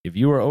name it. If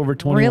you were over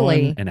 21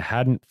 Really? and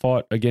hadn't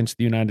fought against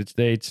the United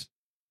States,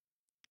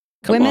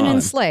 come Women on.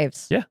 and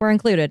slaves Yeah. were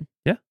included.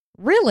 Yeah.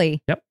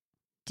 Really? Yep.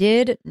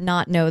 Did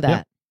not know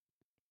that.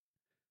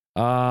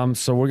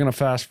 So we're going to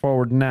fast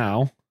forward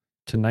now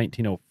to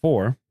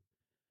 1904,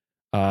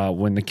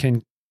 when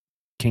the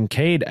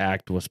Kincaid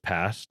Act was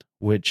passed,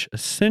 which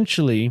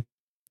essentially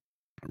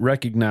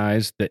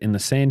recognized that in the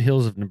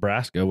Sandhills of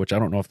Nebraska, which I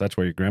don't know if that's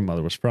where your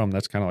grandmother was from,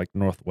 that's kind of like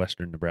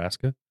northwestern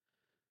Nebraska.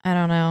 I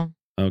don't know.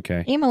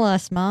 Okay. Email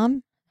us,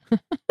 Mom.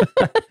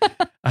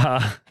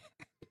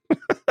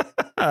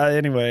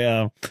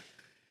 Anyway,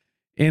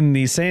 in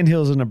the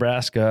Sandhills of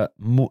Nebraska,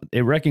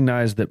 it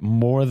recognized that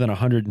more than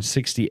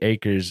 160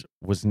 acres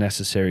was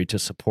necessary to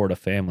support a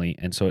family,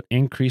 and so it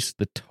increased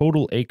the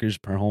total acres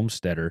per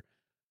homesteader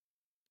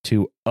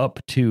to up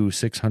to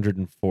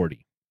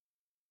 640.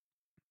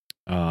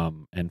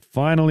 And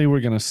finally,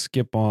 we're going to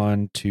skip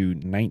on to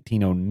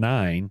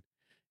 1909,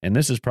 and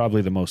this is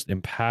probably the most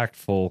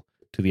impactful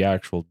to the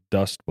actual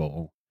Dust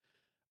Bowl.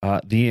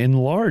 The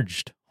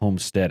Enlarged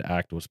Homestead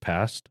Act was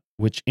passed,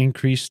 which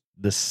increased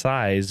the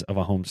size of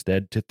a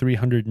homestead to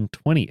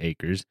 320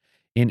 acres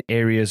in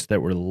areas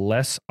that were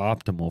less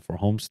optimal for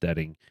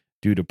homesteading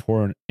due to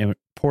poor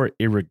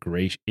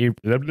irrigation.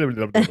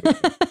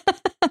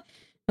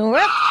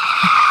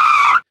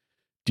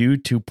 Due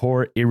to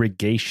poor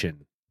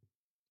irrigation.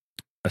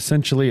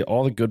 Essentially,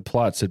 all the good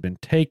plots had been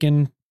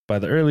taken by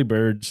the early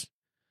birds,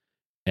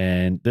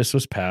 and this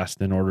was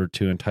passed in order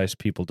to entice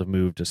people to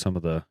move to some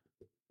of the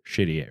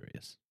shitty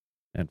areas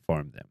and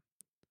farm them.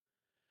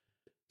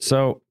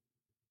 So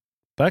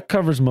that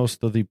covers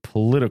most of the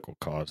political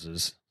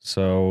causes.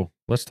 So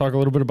let's talk a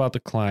little bit about the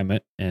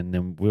climate, and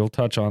then we'll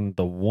touch on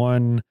the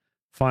one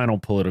final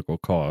political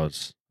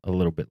cause a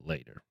little bit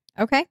later.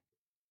 Okay.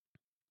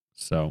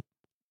 So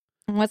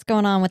What's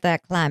going on with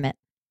that climate?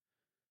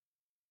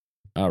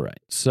 all right.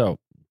 So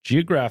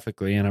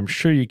geographically, and I'm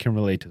sure you can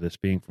relate to this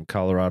being from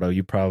Colorado,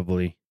 you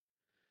probably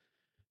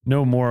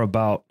know more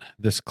about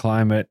this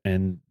climate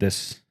and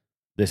this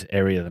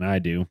area than I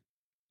do.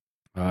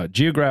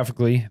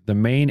 Geographically, the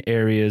main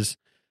areas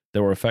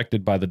that were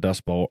affected by the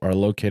Dust Bowl are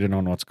located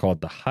on what's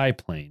called the High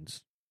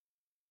Plains,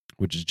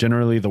 which is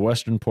generally the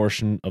western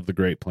portion of the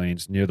Great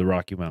Plains near the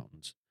Rocky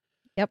Mountains.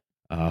 Yep.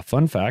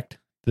 Fun fact,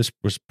 this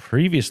was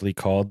previously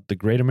called the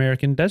Great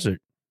American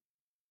Desert.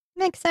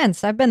 Makes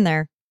sense. I've been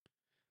there.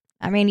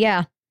 I mean,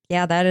 yeah,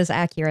 that is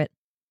accurate.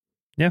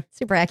 Yeah.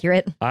 Super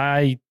accurate.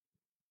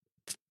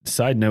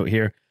 Side note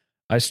here,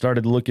 I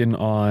started looking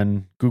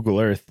on Google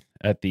Earth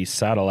at the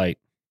satellite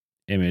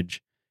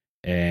image,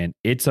 and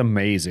it's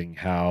amazing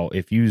how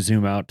if you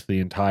zoom out to the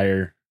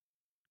entire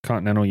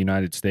continental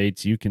United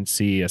States, you can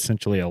see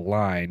essentially a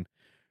line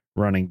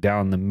running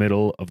down the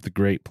middle of the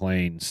Great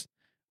Plains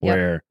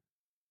where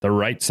the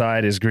right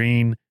side is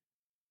green,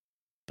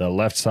 the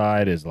left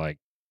side is like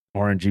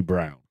orangey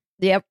brown.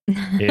 Yep.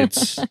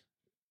 It's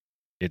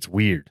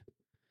weird.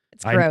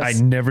 It's gross. I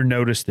never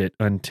noticed it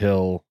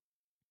until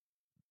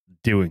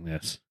doing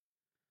this.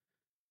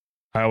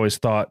 I always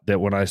thought that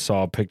when I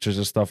saw pictures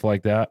of stuff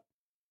like that,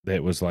 that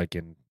it was like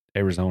in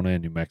Arizona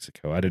and New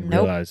Mexico. I did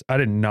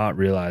not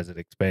realize it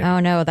expanded. Oh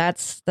no,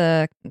 that's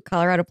the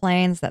Colorado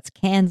Plains, that's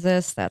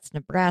Kansas, that's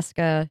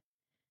Nebraska.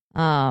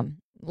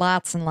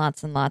 Lots and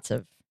lots and lots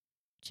of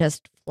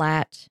just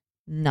flat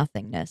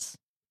nothingness.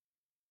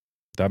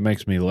 That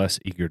makes me less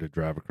eager to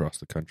drive across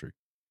the country.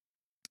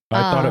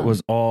 I thought it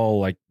was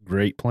all like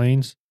Great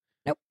Plains.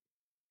 Nope.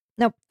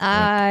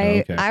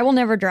 Okay. I will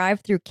never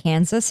drive through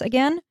Kansas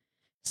again.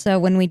 So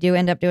when we do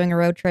end up doing a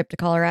road trip to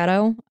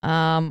Colorado,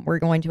 we're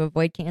going to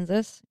avoid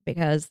Kansas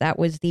because that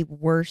was the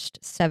worst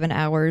 7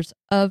 hours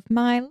of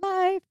my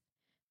life.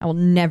 I will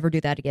never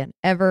do that again.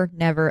 Ever,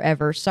 never,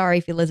 ever. Sorry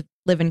if you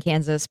live in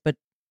Kansas, but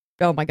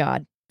oh my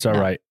God. It's all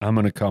right. I'm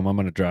going to come. I'm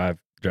going to drive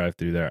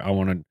through there.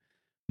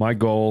 My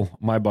goal,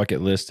 my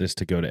bucket list is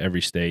to go to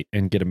every state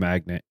and get a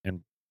magnet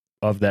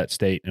of that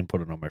state and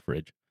put it on my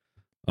fridge.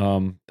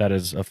 That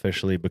has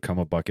officially become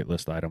a bucket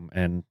list item.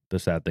 And the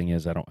sad thing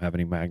is I don't have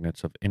any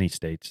magnets of any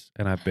states,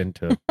 and I've been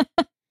to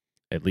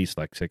at least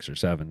like 6 or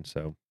 7.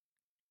 So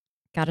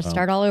got to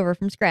start all over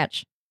from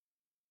scratch.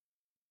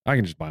 I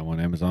can just buy one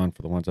on Amazon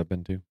for the ones I've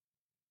been to.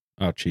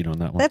 I'll cheat on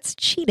that one. That's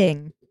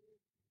cheating.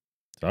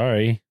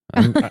 Sorry.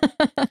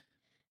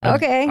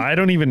 Okay. I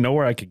don't even know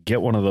where I could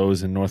get one of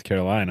those in North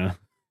Carolina.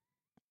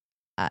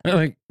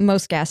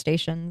 Most gas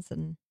stations.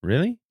 And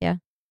really? Yeah.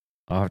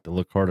 I'll have to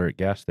look harder at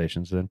gas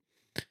stations then.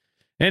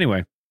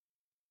 Anyway,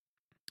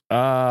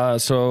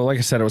 so like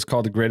I said, it was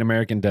called the Great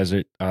American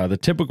Desert. The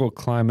typical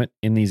climate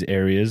in these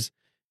areas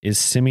is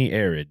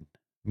semi-arid,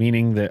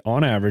 meaning that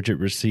on average it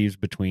receives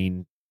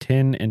between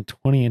 10 and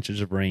 20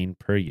 inches of rain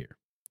per year.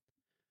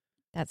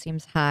 That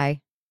seems high.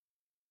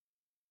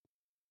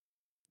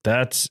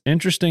 That's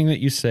interesting that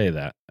you say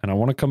that, and I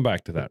want to come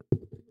back to that.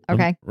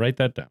 Okay. Write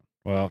that down.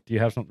 Well, do you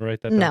have something to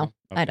write that down? No,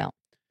 Okay. I don't.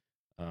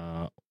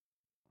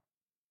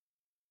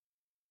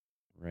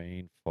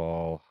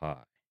 Rainfall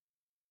high.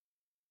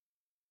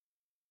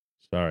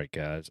 Sorry,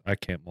 guys. I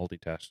can't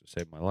multitask to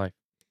save my life.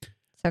 It's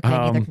okay.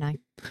 Neither can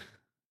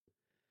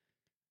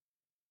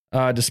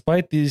I.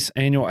 Despite these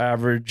annual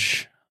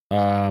average,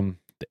 the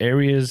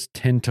areas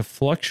tend to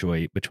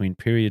fluctuate between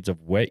periods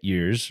of wet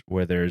years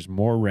where there's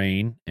more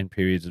rain and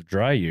periods of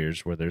dry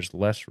years where there's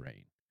less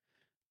rain.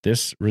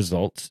 This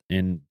results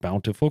in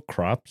bountiful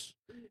crops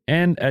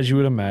and, as you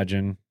would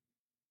imagine,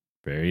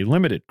 very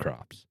limited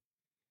crops.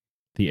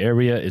 The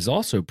area is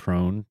also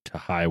prone to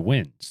high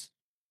winds.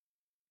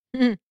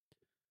 You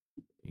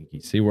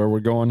can see where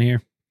we're going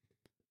here.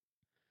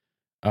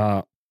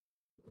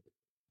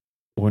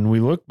 When we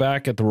look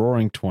back at the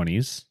Roaring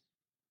 20s,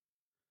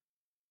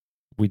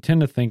 we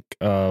tend to think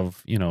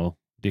of, the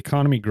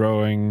economy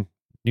growing,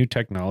 new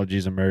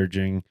technologies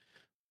emerging,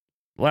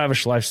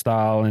 lavish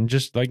lifestyle, and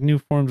just like new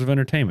forms of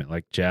entertainment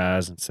like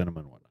jazz and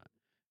cinema and whatnot.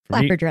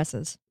 Flapper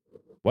dresses.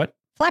 What?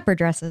 Flapper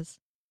dresses.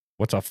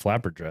 What's a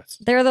flapper dress?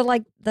 They're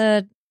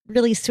the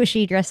really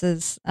swishy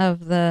dresses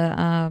of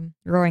the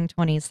Roaring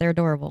 20s. They're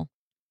adorable.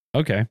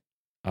 Okay.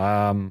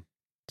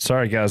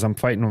 Sorry guys, I'm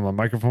fighting with my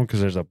microphone because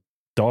there's a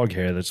dog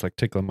hair that's like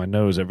tickling my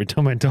nose every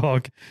time I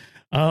talk.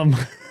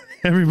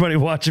 Everybody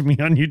watching me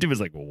on YouTube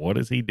is like, well, what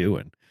is he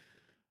doing?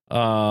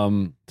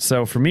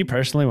 So for me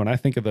personally, when I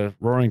think of the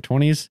Roaring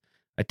 20s,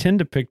 I tend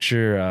to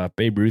picture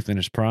Babe Ruth in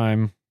his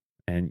prime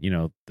and,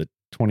 the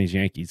 20s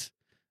Yankees.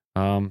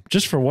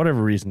 Just for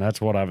whatever reason,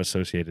 that's what I've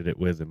associated it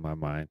with in my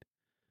mind.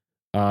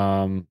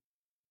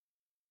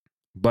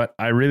 But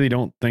I really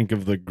don't think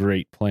of the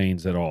Great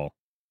Plains at all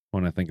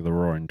when I think of the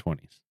Roaring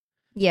 20s.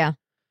 Yeah.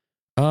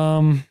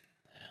 Like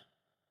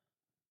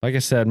I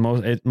said,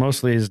 it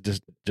mostly is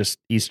just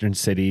eastern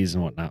cities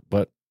and whatnot,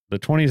 but the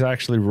 20s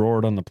actually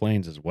roared on the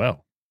plains as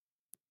well.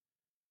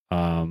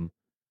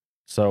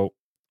 So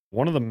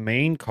one of the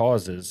main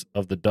causes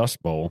of the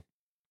Dust Bowl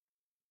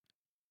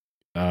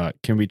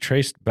can be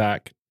traced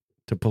back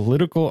to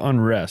political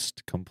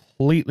unrest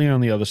completely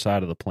on the other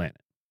side of the planet.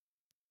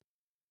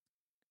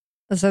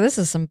 So this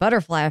is some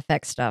butterfly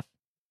effect stuff.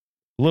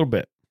 A little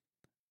bit.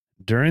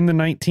 During the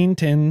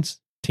 1910s,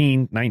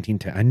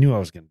 I knew I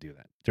was going to do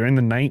that. During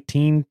the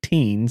 19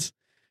 teens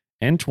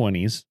and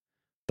 20s,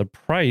 the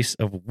price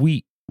of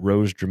wheat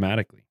rose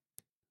dramatically.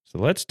 So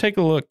let's take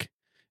a look.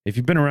 If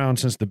you've been around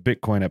since the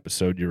Bitcoin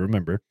episode, you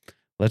remember.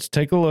 Let's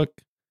take a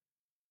look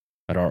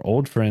at our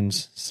old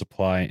friends,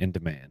 supply and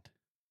demand.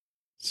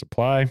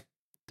 Supply,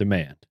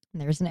 demand.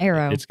 And there's an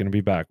arrow. It's going to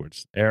be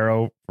backwards.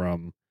 Arrow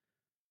from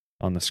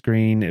on the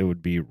screen, it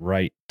would be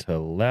right to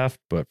left,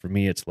 but for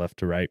me, it's left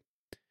to right.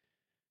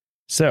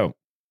 So,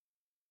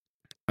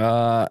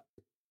 the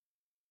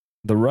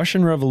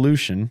Russian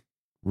Revolution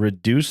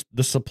reduced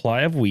the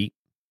supply of wheat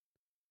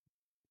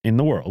in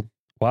the world,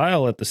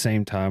 while at the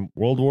same time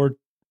World War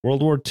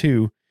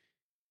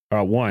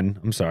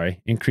I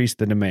increased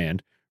the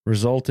demand,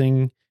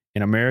 resulting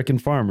in American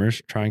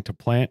farmers trying to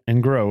plant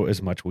and grow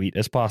as much wheat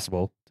as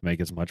possible to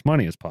make as much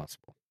money as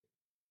possible.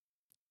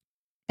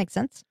 Makes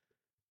sense.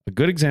 A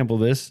good example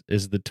of this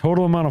is the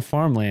total amount of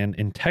farmland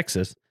in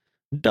Texas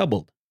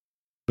doubled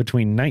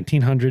between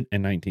 1900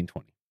 and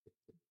 1920.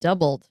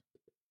 Doubled.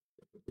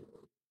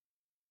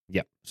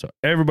 Yeah. So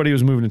everybody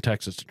was moving to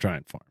Texas to try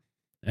and farm.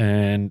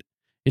 And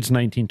it's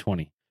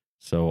 1920.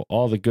 So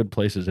all the good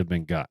places have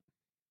been got.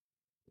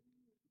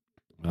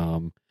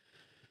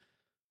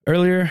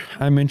 Earlier,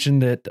 I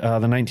mentioned that the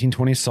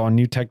 1920s saw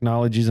new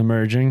technologies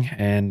emerging,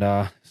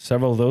 and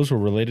several of those were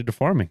related to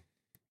farming.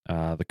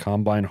 The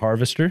combine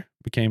harvester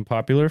became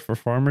popular for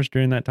farmers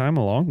during that time,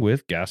 along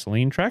with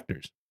gasoline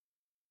tractors.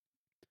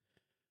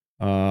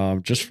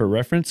 Just for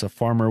reference, a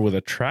farmer with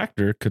a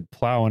tractor could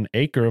plow an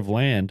acre of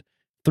land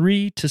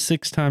 3 to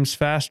 6 times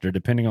faster,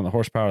 depending on the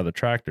horsepower of the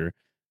tractor,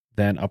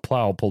 than a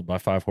plow pulled by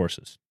 5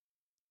 horses.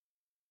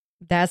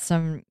 That's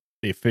some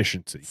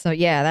efficiency. So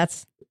yeah,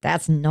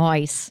 that's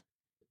nice.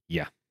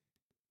 Yeah.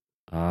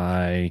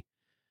 I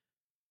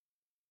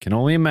can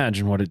only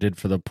imagine what it did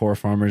for the poor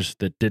farmers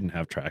that didn't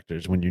have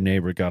tractors when your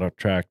neighbor got a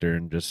tractor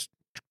and just...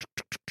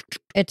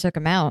 It took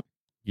them out.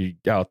 You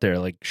out there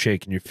like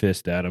shaking your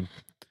fist at them.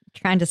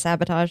 Trying to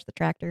sabotage the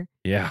tractor.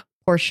 Yeah.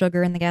 Pour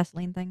sugar in the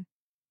gasoline thing.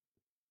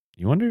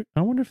 I wonder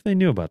if they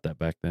knew about that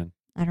back then.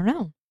 I don't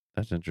know.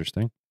 That's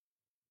interesting.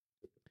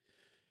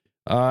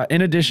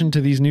 In addition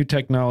to these new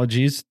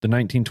technologies, the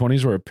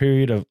 1920s were a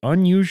period of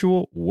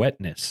unusual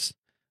wetness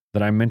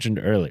that I mentioned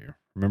earlier.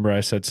 Remember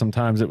I said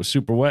sometimes it was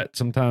super wet,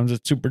 sometimes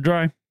it's super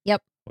dry?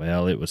 Yep.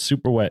 Well, it was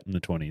super wet in the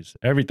 20s.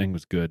 Everything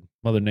was good.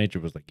 Mother Nature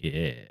was like,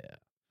 yeah.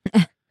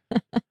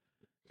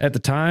 At the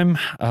time,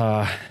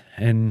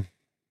 and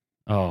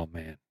oh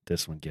man,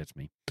 this one gets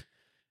me.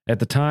 At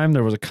the time,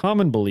 there was a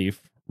common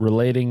belief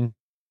relating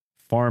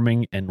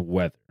farming and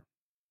weather.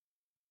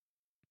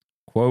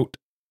 Quote,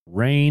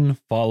 rain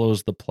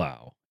follows the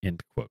plow,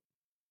 end quote.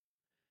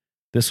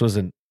 This was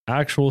an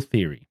actual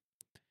theory.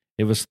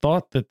 It was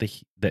thought that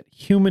that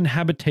human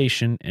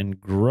habitation and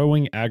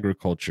growing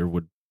agriculture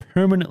would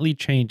permanently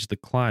change the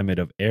climate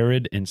of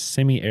arid and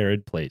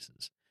semi-arid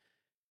places.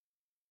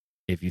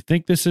 If you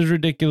think this is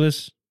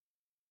ridiculous,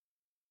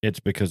 it's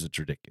because it's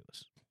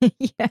ridiculous.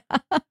 Yeah.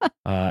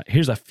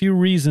 Here's a few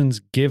reasons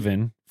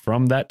given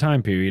from that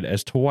time period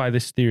as to why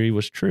this theory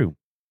was true.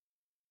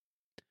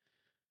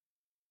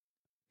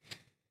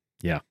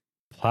 Yeah.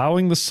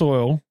 Plowing the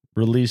soil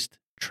released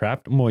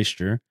trapped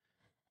moisture.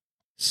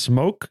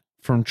 Smoke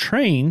from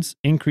trains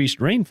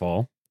increased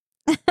rainfall.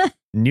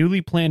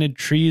 Newly planted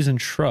trees and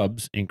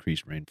shrubs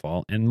increased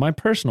rainfall. And my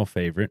personal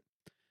favorite,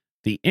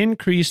 the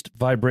increased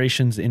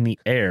vibrations in the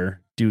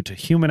air due to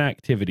human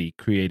activity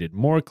created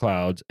more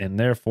clouds and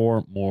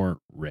therefore more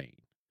rain.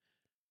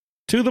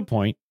 To the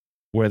point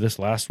where this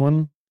last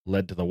one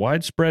led to the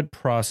widespread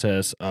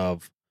process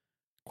of,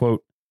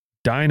 quote,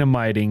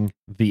 dynamiting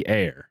the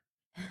air.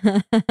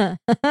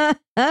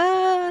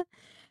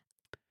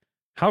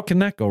 How can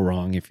that go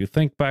wrong if you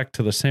think back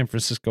to the San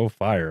Francisco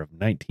fire of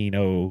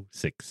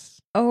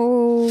 1906?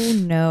 Oh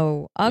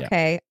no.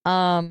 Okay.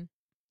 Yeah.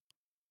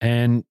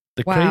 And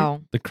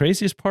wow. The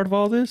craziest part of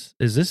all this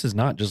is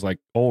not just like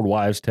old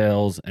wives'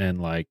 tales and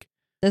like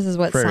this is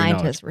what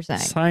scientists were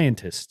saying.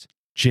 Scientists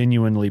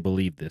genuinely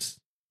believe this.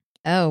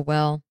 Oh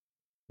well.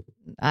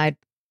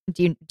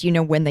 Do you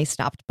know when they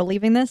stopped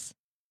believing this?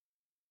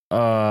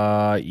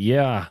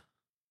 Yeah.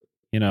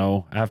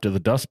 after the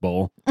Dust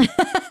Bowl.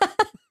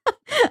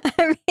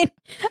 I mean,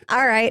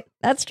 all right.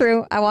 That's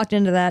true. I walked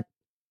into that.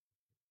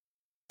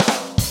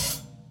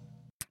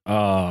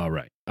 All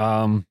right.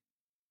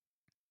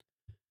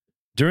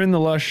 During the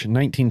lush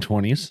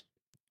 1920s,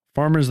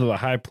 farmers of the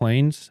High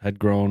Plains had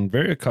grown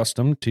very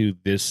accustomed to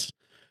this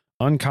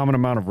uncommon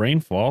amount of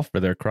rainfall for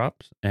their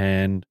crops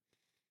and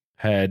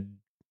had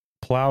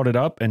plowed it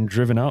up and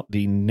driven out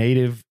the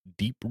native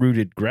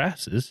deep-rooted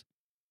grasses.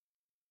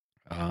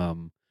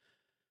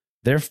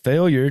 Their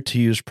failure to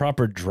use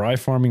proper dry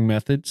farming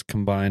methods,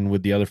 combined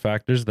with the other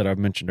factors that I've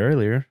mentioned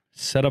earlier,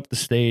 set up the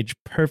stage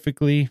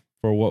perfectly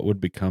for what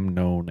would become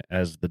known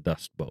as the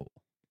Dust Bowl.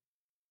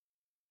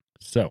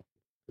 So,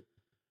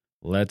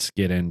 let's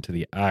get into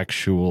the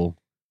actual,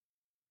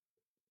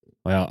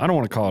 well, I don't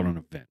want to call it an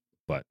event,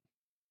 but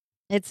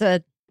It's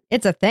a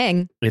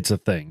thing. it's a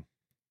thing.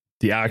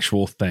 The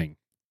actual thing.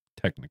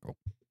 Technical.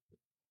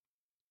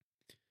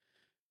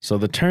 So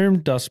the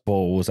term Dust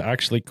Bowl was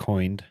actually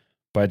coined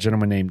by a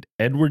gentleman named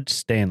Edward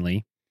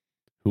Stanley,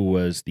 who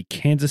was the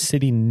Kansas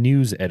City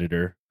news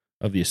editor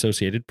of the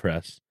Associated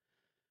Press.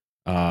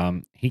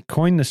 He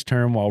coined this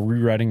term while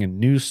rewriting a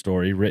news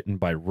story written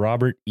by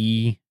Robert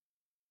E.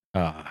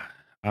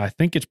 I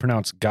think it's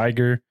pronounced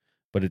Geiger,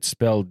 but it's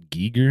spelled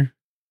Geiger,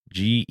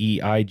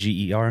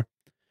 Geiger.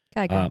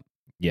 Geiger.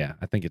 Yeah,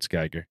 I think it's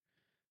Geiger.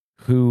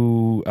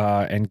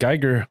 And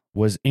Geiger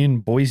was in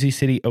Boise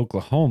City,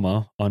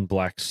 Oklahoma on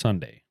Black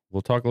Sunday.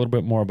 We'll talk a little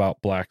bit more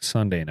about Black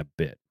Sunday in a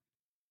bit,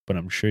 but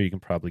I'm sure you can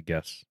probably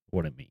guess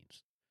what it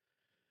means.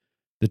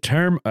 The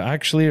term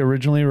actually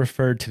originally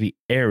referred to the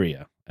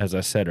area, as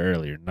I said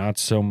earlier, not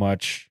so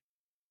much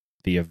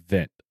the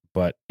event,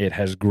 but it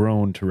has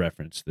grown to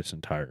reference this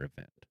entire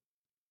event.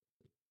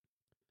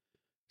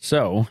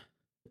 So,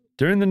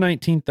 during the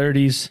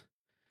 1930s,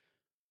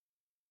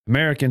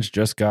 Americans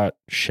just got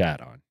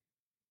shat on,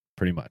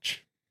 pretty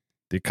much.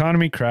 The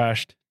economy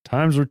crashed,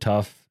 times were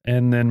tough,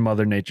 and then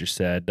Mother Nature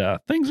said,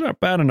 things aren't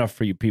bad enough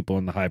for you people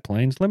in the High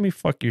Plains. Let me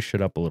fuck your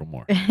shit up a little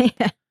more.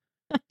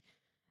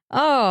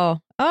 Oh,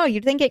 you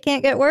think it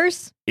can't get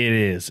worse? It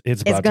is.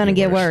 It's It's going to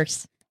get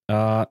worse.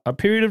 A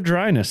period of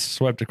dryness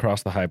swept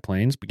across the High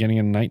Plains beginning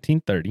in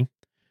 1930,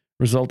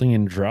 resulting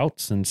in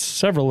droughts in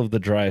several of the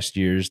driest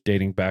years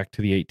dating back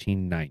to the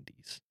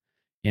 1890s.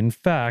 In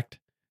fact,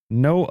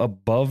 no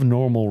above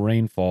normal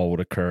rainfall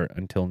would occur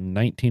until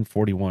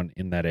 1941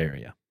 in that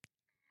area.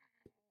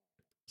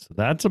 So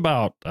that's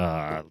about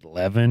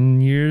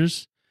 11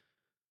 years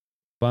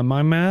by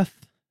my math.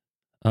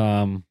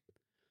 Once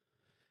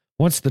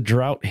the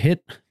drought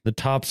hit, the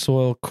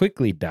topsoil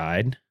quickly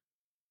died.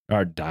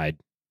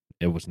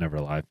 It was never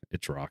alive.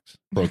 It's rocks,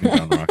 broken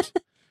down rocks.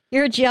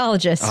 You're a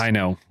geologist. I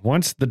know.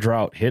 Once the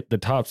drought hit, the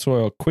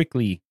topsoil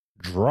quickly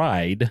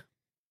dried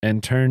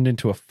and turned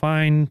into a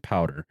fine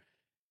powder.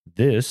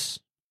 This,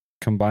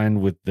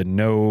 combined with the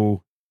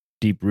no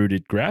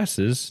deep-rooted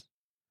grasses,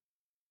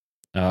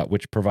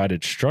 which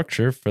provided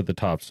structure for the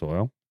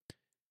topsoil,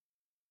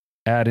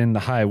 add in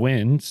the high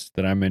winds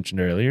that I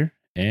mentioned earlier,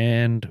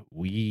 and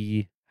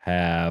we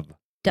have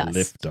Dust.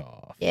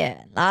 liftoff.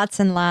 Yeah, lots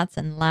and lots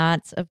and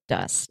lots of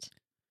dust.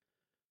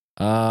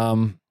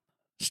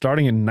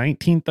 Starting in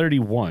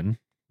 1931,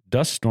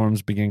 dust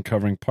storms began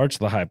covering parts of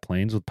the High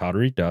Plains with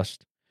powdery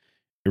dust,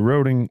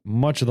 eroding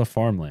much of the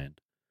farmland.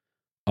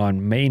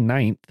 On May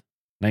 9th,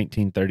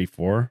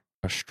 1934,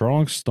 a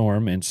strong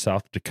storm in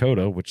South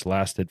Dakota, which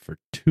lasted for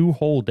 2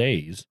 whole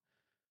days,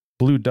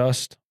 blew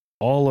dust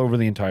all over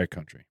the entire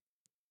country.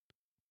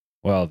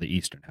 Well, the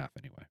eastern half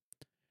anyway.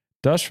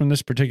 Dust from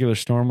this particular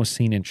storm was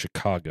seen in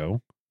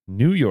Chicago,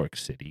 New York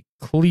City,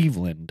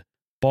 Cleveland,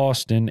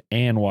 Boston,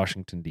 and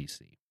Washington,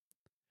 D.C.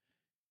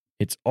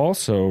 It's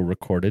also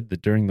recorded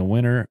that during the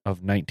winter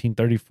of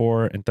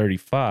 1934 and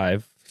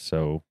 35,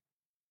 so,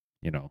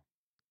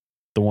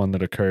 the one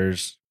that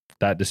occurs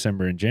that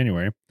December and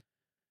January,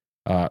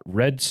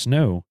 red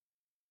snow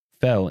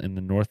fell in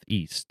the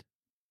Northeast,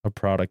 a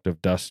product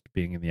of dust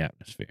being in the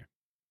atmosphere.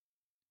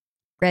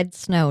 Red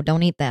snow.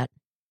 Don't eat that.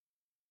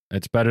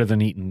 It's better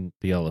than eating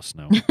the yellow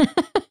snow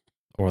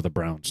or the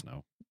brown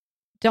snow.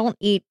 Don't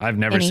eat. I've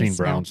never any seen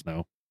snow. brown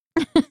snow.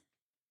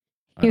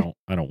 I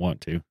don't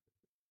want to.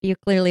 You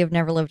clearly have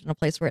never lived in a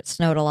place where it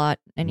snowed a lot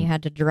and you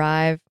had to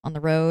drive on the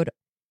road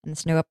and the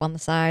snow up on the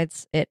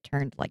sides. It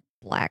turned like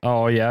black.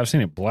 Oh yeah, I've seen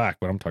it black,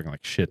 but I'm talking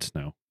like shit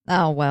snow.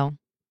 Oh, well.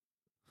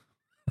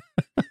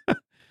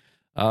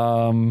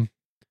 On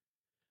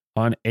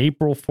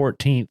April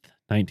 14th,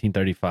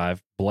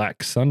 1935,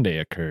 Black Sunday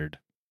occurred.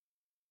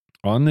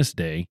 On this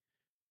day,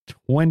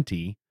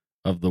 20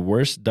 of the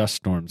worst dust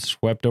storms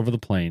swept over the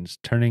plains,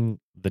 turning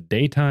the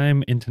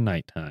daytime into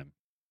nighttime.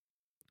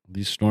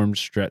 These storms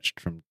stretched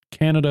from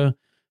Canada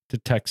to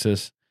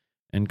Texas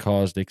and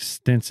caused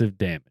extensive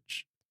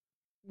damage.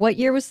 What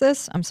year was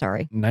this? I'm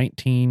sorry.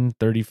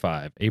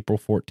 1935, April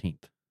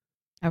 14th.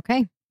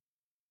 Okay.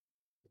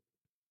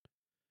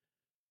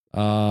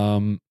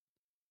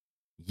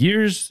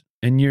 Years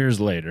and years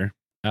later,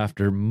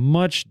 after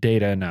much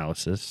data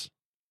analysis,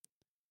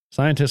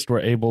 scientists were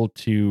able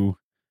to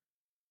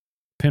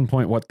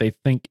pinpoint what they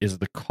think is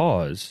the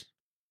cause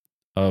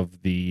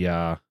of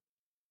the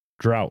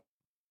drought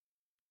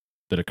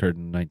that occurred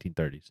in the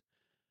 1930s.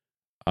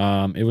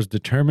 It was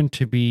determined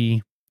to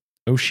be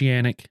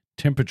oceanic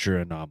temperature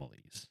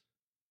anomalies.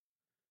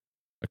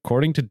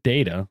 According to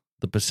data,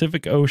 the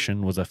Pacific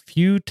Ocean was a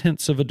few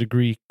tenths of a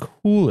degree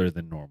cooler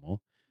than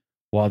normal,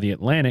 while the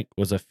Atlantic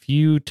was a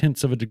few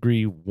tenths of a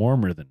degree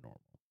warmer than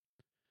normal.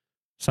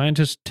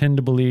 Scientists tend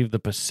to believe the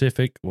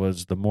Pacific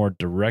was the more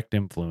direct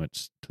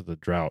influence to the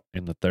drought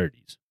in the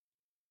 30s.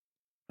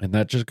 And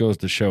that just goes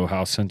to show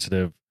how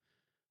sensitive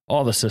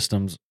all the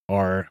systems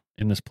are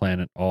in this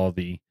planet. All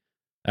the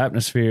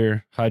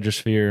atmosphere,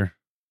 hydrosphere,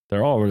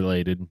 they're all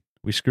related.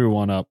 We screw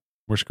one up,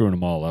 we're screwing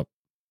them all up.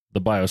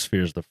 The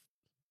biosphere is the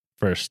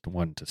first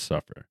one to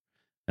suffer,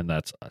 and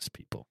that's us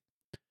people.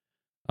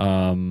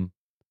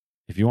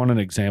 If you want an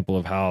example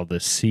of how the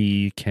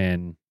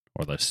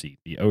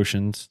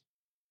oceans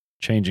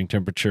changing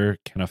temperature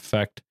can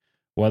affect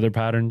weather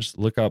patterns,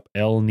 look up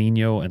El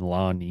Nino and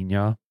La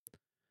Nina,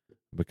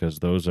 because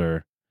those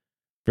are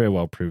very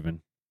well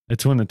proven.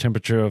 It's when the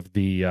temperature of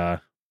the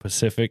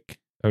Pacific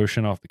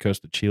Ocean off the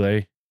coast of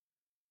Chile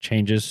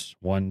changes.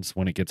 One's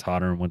when it gets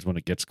hotter and one's when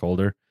it gets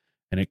colder,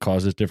 and it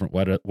causes different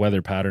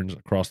weather patterns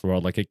across the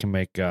world. Like it can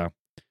make,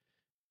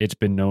 it's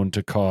been known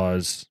to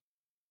cause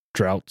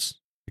droughts,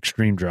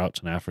 extreme droughts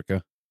in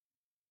Africa,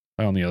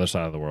 on the other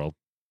side of the world,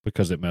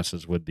 because it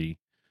messes with the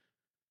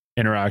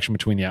interaction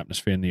between the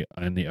atmosphere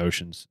and the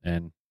oceans,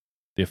 and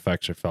the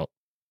effects are felt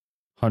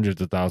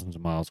hundreds of thousands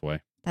of miles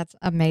away. That's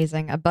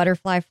amazing. A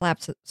butterfly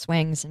flaps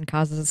swings and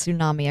causes a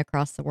tsunami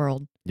across the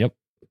world. Yep.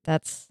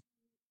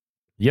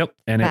 Yep.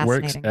 And it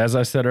works, as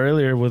I said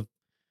earlier, with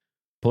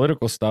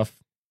political stuff.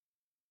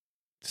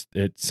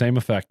 It's same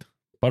effect.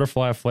 The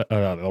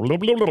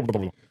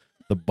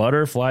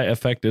butterfly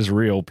effect is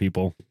real,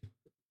 people.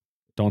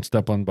 Don't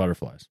step on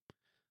butterflies.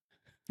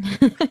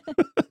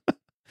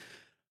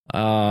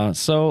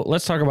 So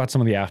let's talk about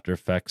some of the after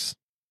effects.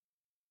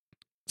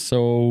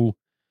 So,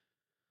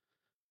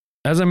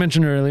 as I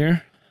mentioned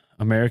earlier,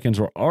 Americans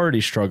were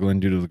already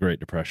struggling due to the Great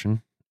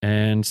Depression,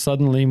 and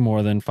suddenly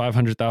more than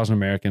 500,000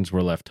 Americans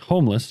were left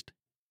homeless,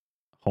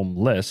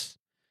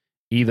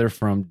 either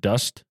from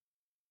dust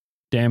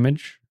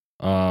damage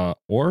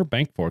or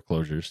bank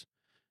foreclosures,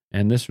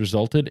 and this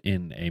resulted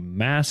in a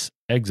mass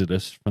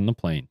exodus from the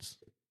plains.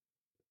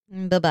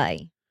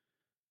 Bye-bye.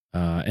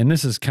 And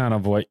this is kind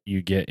of what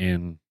you get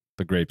in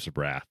The Grapes of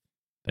Wrath.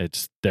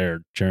 It's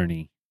their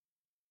journey.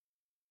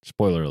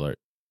 Spoiler alert.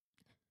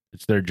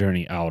 It's their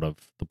journey out of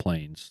the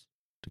plains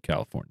to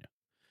California.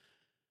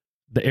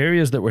 The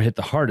areas that were hit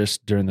the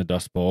hardest during the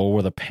Dust Bowl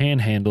were the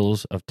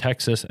panhandles of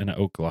Texas and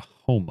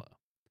Oklahoma.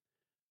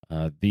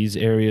 These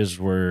areas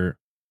were,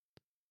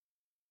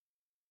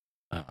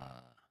 I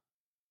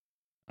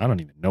don't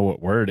even know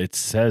what word it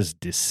says,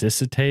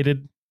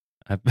 desiccated.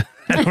 I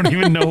don't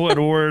even know what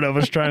word I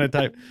was trying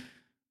to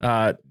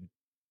type.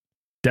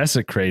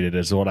 Desecrated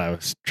is what I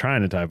was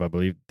trying to type, I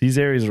believe. These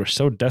areas were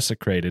so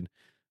desecrated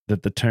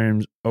that the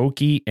terms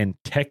Okie and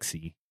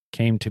Texie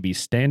came to be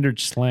standard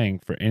slang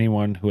for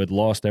anyone who had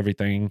lost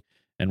everything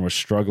and was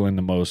struggling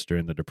the most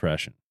during the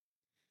Depression.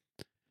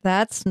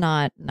 That's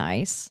not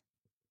nice.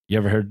 You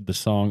ever heard the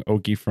song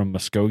Okie from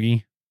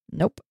Muskogee?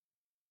 Nope.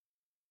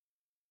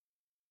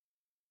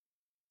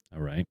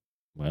 All right.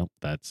 Well,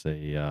 that's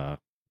I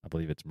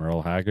believe it's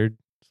Merle Haggard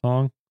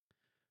song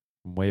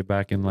from way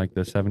back in like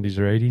the 70s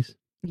or 80s.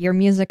 Your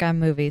music on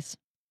movies.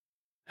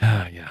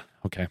 Yeah.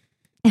 Okay.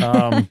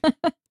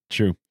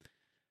 True.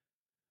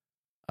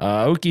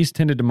 Okies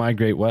tended to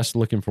migrate west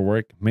looking for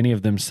work, many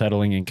of them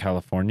settling in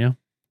California.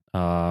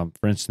 For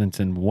instance,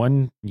 in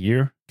 1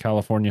 year,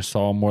 California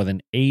saw more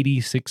than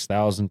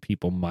 86,000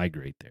 people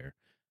migrate there,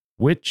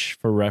 which,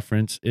 for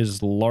reference,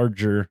 is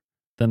larger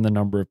than the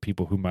number of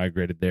people who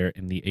migrated there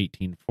in the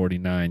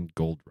 1849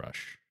 gold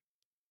rush.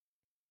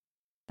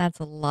 That's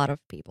a lot of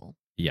people.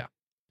 Yeah.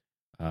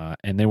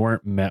 And they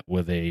weren't met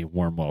with a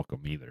warm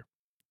welcome either.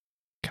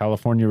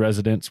 California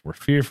residents were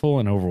fearful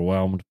and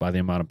overwhelmed by the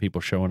amount of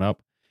people showing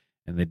up,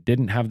 and they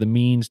didn't have the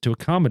means to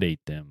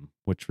accommodate them,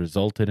 which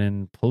resulted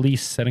in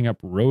police setting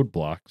up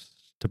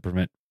roadblocks to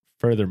prevent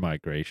further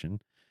migration,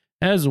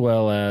 as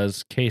well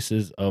as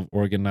cases of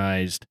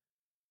organized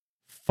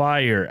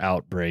fire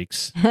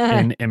outbreaks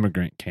in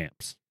immigrant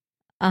camps.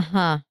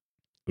 Uh-huh.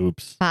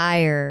 Oops.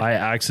 Fire. I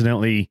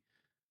accidentally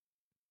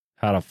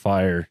had a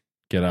fire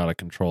get out of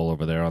control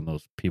over there on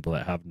those people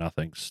that have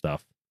nothing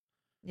stuff.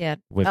 Yeah.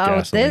 With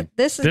gasoline.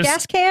 This is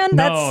gas can?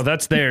 No,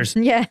 that's theirs.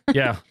 Yeah.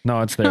 Yeah.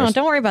 No, it's theirs. No,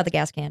 don't worry about the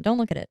gas can. Don't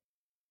look at it.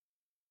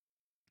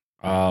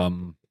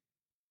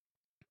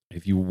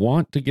 If you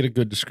want to get a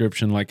good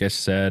description, like I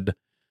said,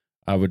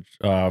 I would,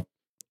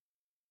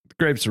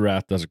 Grapes of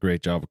Wrath does a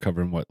great job of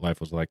covering what life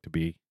was like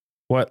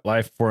what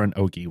life for an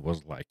Okie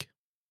was like.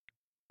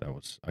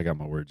 I got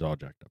my words all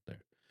jacked up there.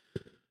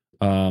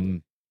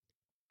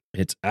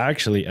 It's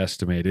actually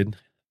estimated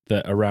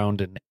that around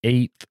an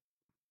eighth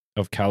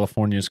of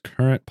California's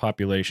current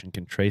population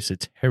can trace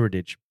its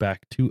heritage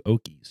back to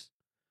Okies.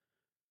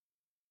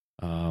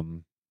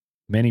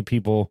 Many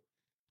people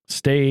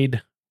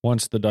stayed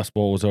once the Dust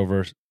Bowl was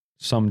over.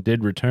 Some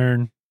did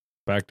return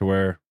back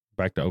to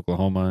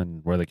Oklahoma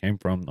and where they came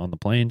from on the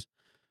plains,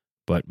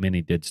 but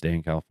many did stay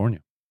in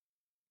California.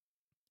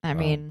 I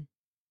mean,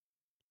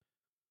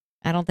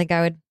 I don't think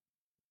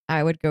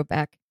I would go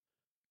back.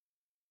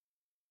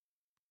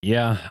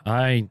 Yeah,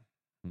 I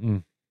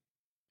don't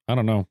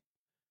know.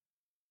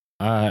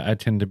 I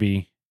tend to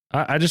be.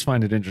 I just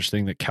find it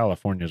interesting that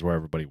California is where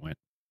everybody went.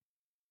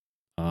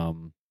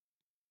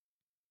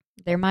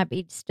 There might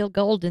be still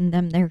gold in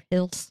them there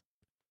hills.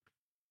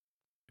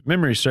 If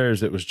memory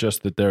serves, it was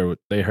just that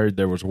they heard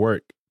there was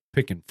work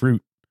picking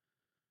fruit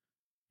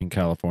in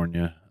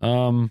California.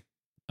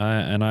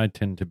 I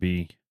tend to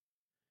be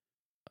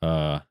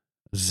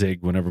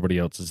zig when everybody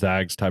else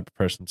zags type of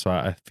person, so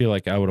I feel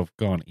like I would have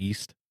gone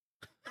east.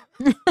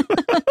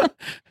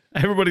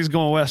 Everybody's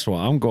going west. Well,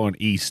 I'm going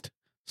east.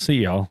 See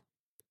y'all.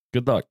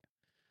 Good luck.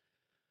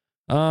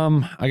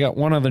 I got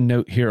one other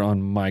note here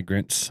on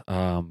migrants.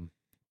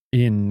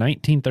 In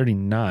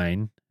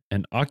 1939,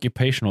 an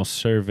occupational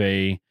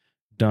survey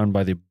done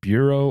by the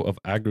Bureau of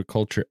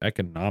Agriculture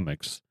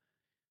Economics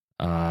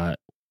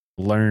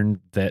learned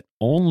that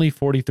only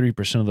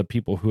 43% of the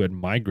people who had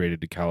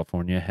migrated to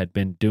California had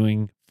been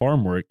doing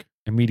farm work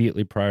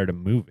immediately prior to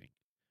moving.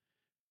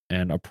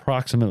 And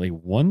approximately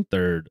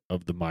 1/3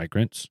 of the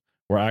migrants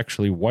were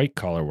actually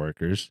white-collar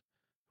workers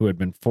who had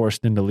been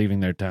forced into leaving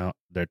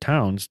their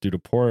towns due to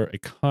poor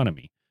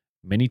economy.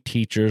 Many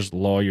teachers,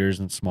 lawyers,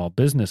 and small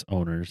business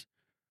owners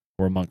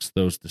were amongst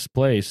those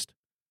displaced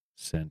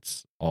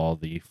since all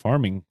the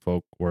farming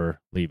folk were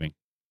leaving.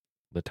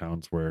 The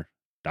towns were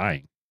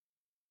dying.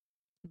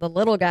 The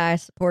little guy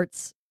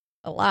supports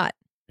a lot.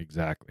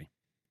 Exactly.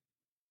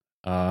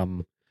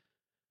 Some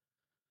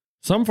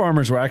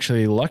farmers were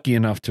actually lucky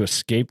enough to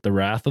escape the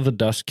wrath of the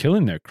dust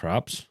killing their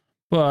crops,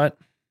 but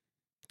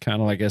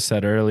kind of like I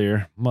said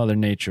earlier, Mother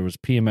Nature was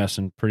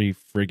PMSing pretty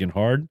friggin'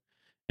 hard,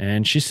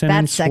 and she sent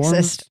in swarms.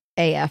 That's sexist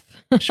AF.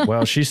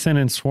 Well, she sent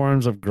in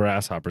swarms of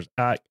grasshoppers.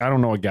 I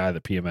don't know a guy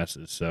that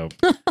PMSs, so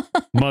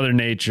Mother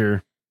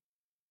Nature.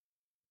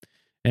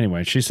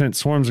 Anyway, she sent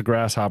swarms of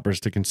grasshoppers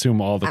to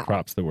consume all the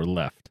crops that were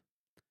left.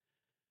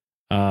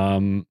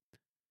 Since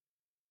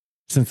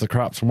the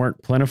crops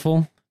weren't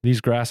plentiful,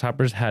 these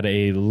grasshoppers had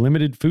a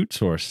limited food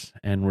source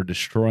and were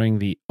destroying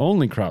the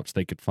only crops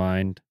they could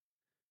find.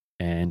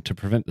 And to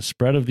prevent the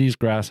spread of these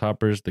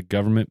grasshoppers, the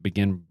government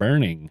began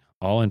burning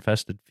all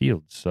infested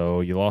fields.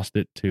 So you lost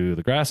it to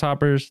the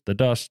grasshoppers, the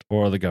dust,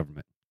 or the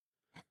government.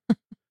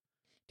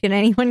 Can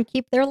anyone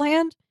keep their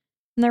land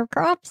and their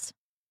crops?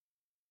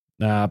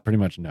 Pretty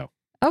much no.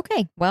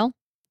 Okay, well.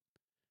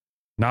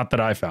 Not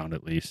that I found,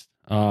 at least.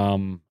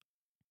 In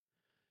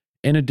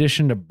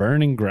addition to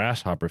burning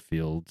grasshopper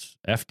fields,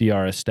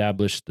 FDR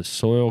established the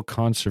Soil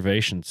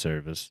Conservation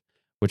Service,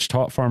 which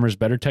taught farmers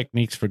better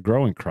techniques for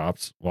growing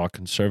crops while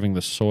conserving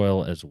the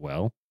soil as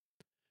well.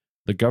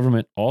 The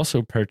government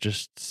also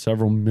purchased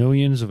several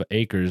millions of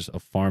acres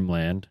of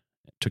farmland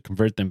to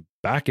convert them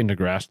back into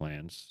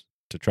grasslands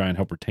to try and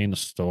help retain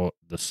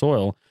the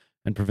soil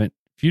and prevent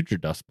future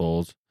dust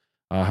bowls.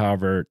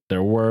 However,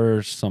 there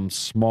were some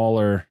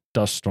smaller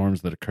dust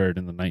storms that occurred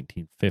in the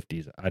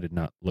 1950s. I did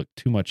not look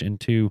too much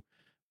into,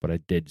 but I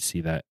did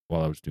see that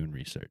while I was doing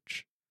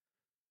research.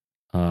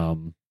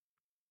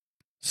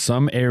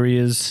 Some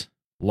areas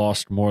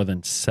lost more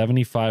than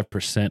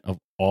 75% of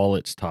all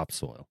its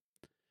topsoil.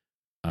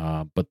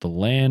 But the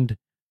land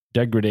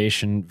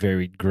degradation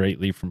varied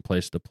greatly from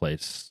place to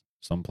place.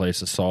 Some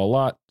places saw a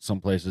lot.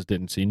 Some places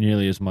didn't see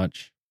nearly as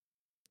much.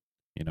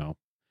 You know,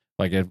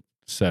 like I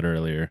said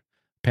earlier,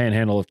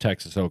 Panhandle of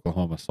Texas,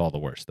 Oklahoma saw the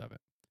worst of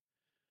it.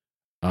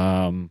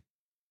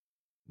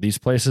 These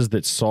places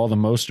that saw the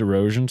most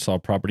erosion saw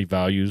property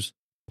values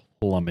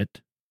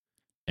plummet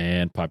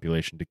and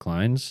population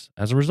declines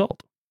as a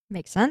result.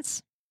 Makes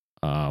sense.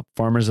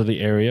 Farmers of the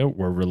area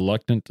were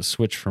reluctant to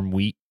switch from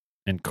wheat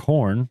and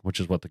corn, which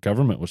is what the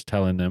government was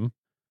telling them.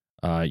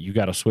 You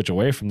got to switch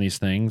away from these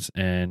things,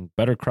 and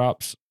better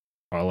crops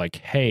are like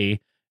hay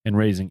and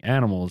raising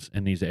animals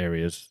in these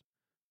areas.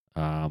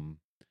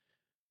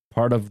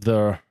 Part of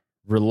the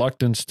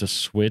reluctance to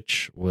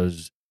switch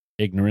was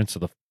ignorance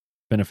of the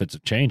benefits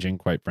of changing,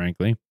 quite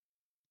frankly,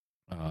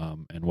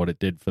 and what it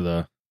did for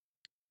the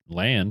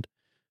land.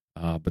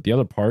 But the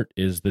other part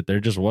is that there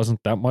just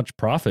wasn't that much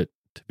profit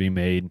to be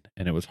made,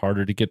 and it was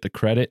harder to get the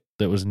credit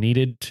that was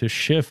needed to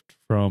shift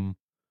from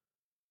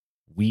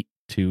wheat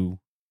to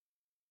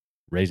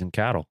raising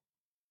cattle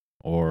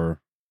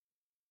or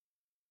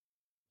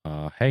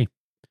hay.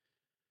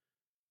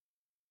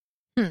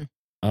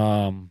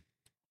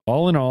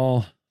 All in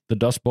all, the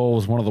Dust Bowl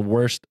was one of the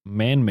worst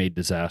man-made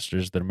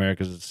disasters that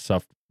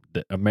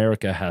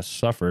America has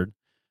suffered.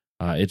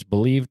 It's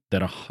believed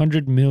that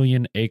 100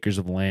 million acres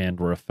of land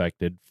were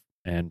affected,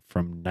 and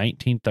from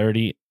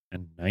 1930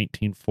 and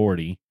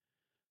 1940,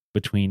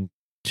 between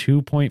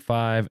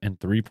 2.5 and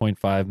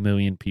 3.5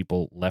 million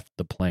people left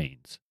the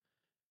plains.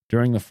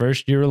 During the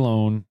first year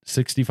alone,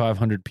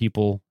 6,500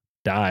 people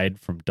died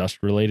from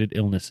dust-related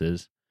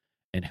illnesses,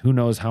 and who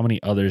knows how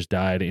many others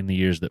died in the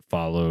years that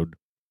followed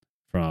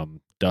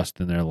from dust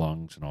in their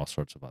lungs and all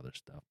sorts of other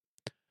stuff.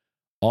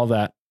 All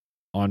that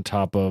on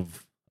top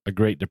of a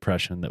Great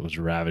Depression that was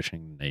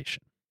ravishing the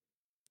nation.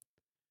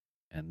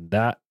 And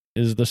that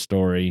is the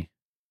story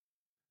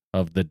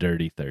of the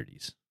Dirty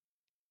 30s.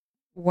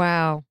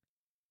 Wow.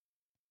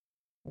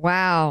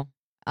 Wow.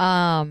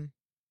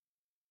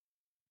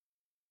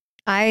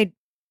 I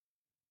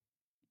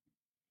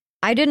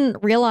didn't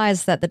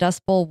realize that the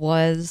Dust Bowl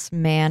was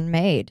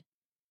man-made.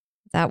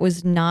 That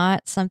was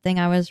not something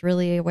I was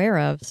really aware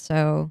of.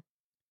 So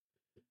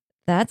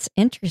that's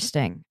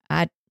interesting.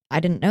 I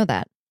didn't know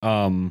that.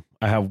 I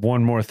have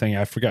one more thing.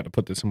 I forgot to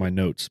put this in my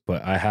notes,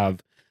 but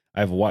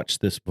I've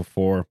watched this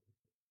before.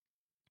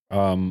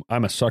 I'm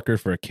a sucker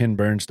for a Ken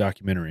Burns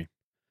documentary.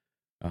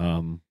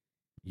 You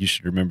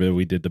should remember that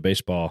he did the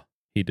baseball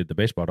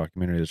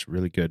documentary. That's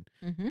really good.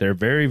 Mm-hmm. They're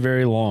very,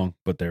 very long,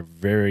 but they're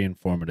very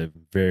informative,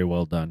 very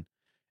well done.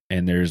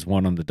 And there's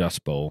one on the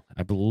Dust Bowl.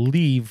 I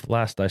believe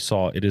last I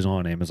saw it is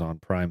on Amazon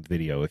Prime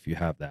Video if you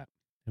have that.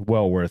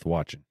 Well worth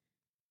watching.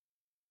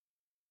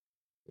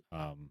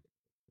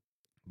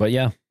 But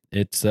yeah,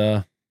 it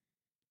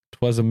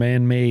was a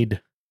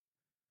man-made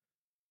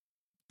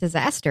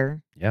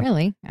Disaster. Yeah.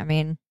 Really. I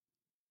mean,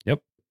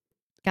 Yep.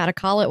 Gotta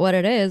call it what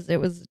it is. It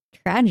was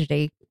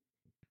tragedy.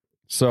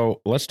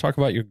 So let's talk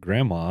about your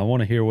grandma. I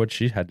want to hear what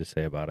she had to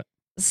say about it.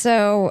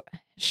 So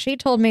she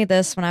told me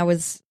this when I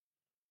was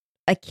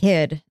a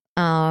kid.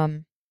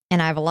 And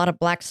I have a lot of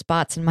black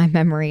spots in my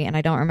memory and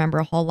I don't remember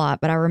a whole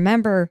lot, but I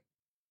remember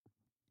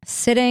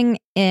sitting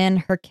in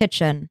her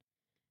kitchen.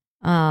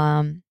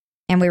 And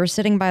we were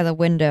sitting by the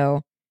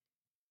window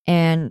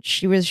and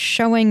she was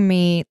showing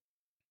me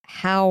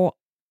how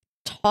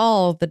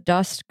tall the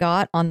dust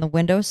got on the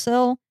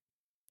windowsill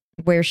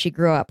where she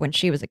grew up when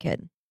she was a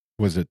kid.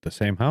 Was it the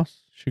same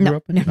house she grew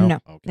up in? No.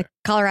 Okay.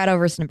 Colorado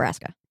versus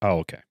Nebraska. Oh,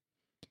 okay.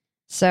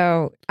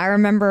 So I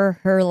remember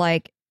her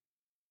like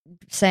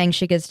saying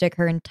she could stick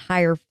her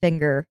entire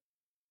finger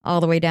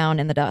all the way down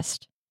in the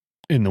dust.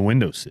 In the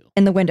windowsill.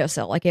 In the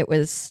windowsill. Like it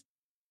was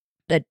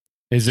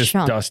Is this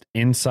chunk. dust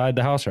inside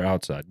the house or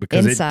outside?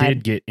 Because Inside. it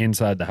did get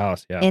inside the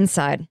house. Yeah.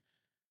 inside.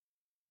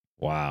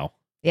 Wow.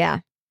 Yeah.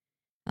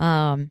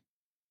 I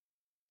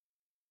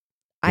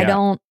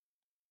Yeah.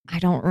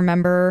 don't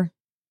remember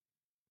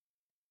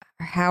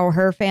how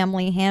her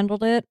family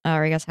handled it,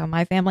 or I guess how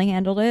my family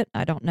handled it.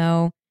 I don't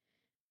know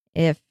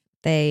if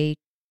they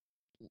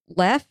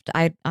left.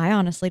 I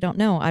honestly don't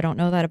know. I don't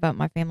know that about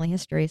my family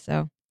history,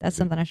 so that's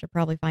something I should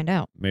probably find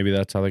out. Maybe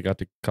that's how they got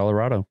to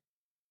Colorado.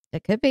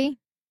 It could be.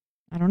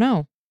 I don't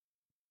know.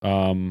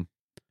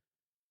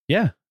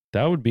 Yeah,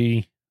 that would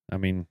be, I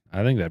think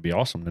that'd be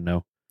awesome to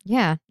know.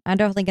 Yeah, I'm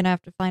definitely gonna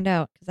have to find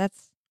out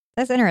because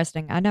that's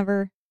interesting.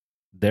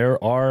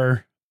 There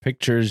are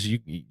pictures. You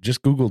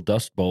just Google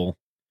Dust Bowl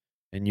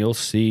and you'll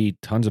see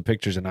tons of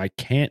pictures. And I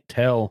can't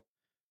tell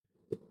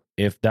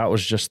if that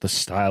was just the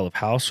style of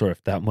house or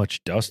if that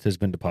much dust has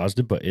been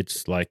deposited, but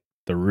it's like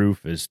the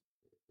roof is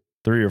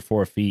 3 or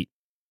 4 feet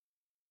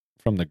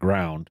from the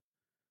ground,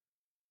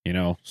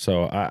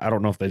 so I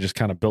don't know if they just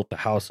kind of built the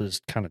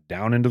houses kind of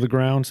down into the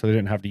ground so they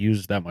didn't have to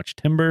use that much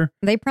timber.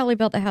 They probably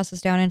built the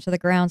houses down into the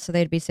ground so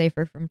they'd be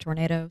safer from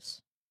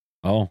tornadoes.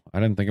 Oh, I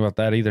didn't think about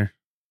that either.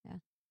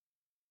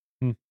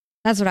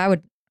 That's what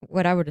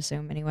I would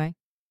assume anyway.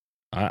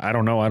 I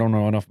don't know. I don't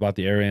know enough about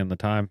the area and the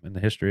time and the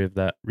history of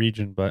that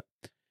region, but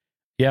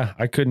yeah,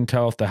 I couldn't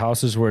tell if the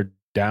houses were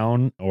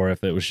down or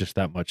if it was just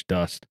that much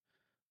dust.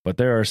 But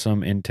there are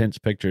some intense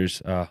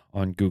pictures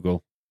on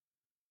Google,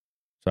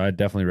 so I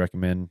definitely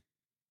recommend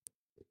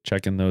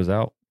checking those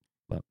out.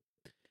 But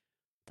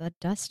The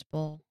Dust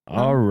Bowl.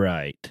 all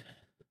right,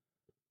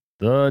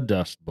 the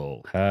Dust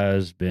Bowl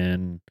has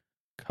been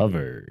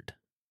covered.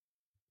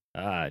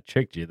 I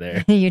tricked you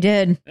there. You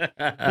did.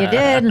 You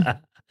did.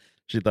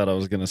 She thought I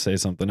was going to say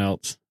something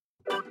else.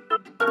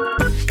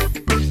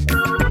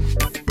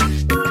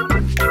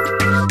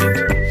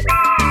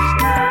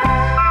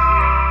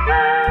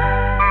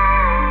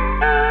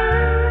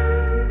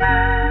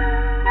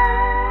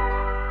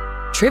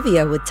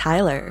 Trivia with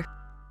Tyler.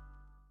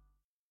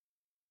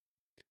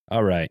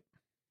 All right.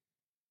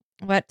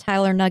 What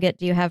Tyler Nugget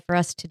do you have for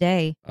us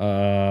today?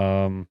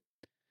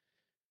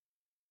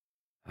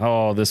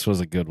 Oh, this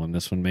was a good one.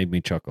 This one made me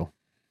chuckle.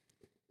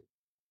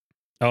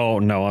 Oh,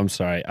 no, I'm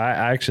sorry.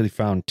 I actually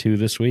found 2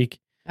 this week.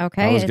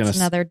 Okay, was it's gonna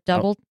another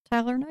double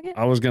Tyler Nugget.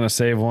 I was going to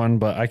save one,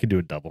 but I could do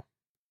a double.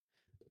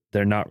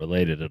 They're not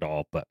related at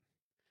all, but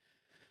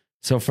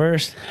so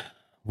first,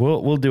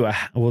 we'll do a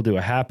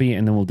happy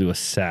and then we'll do a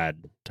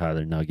sad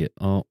Tyler Nugget.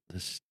 Oh,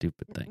 this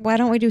stupid thing. Why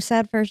don't we do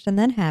sad first and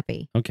then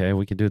happy? Okay,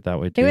 we can do it that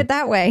way too. Do it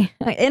that way.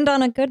 End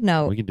on a good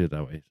note. We can do it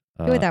that way.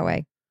 Do it that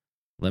way.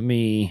 Let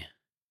me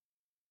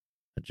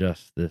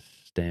adjust this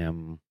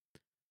damn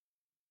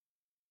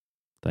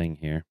thing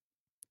here.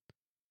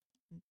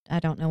 I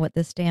don't know what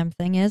this damn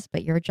thing is,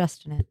 but you're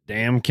adjusting it.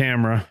 Damn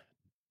camera.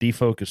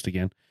 Defocused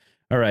again.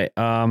 All right.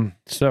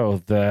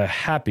 So the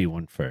happy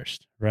one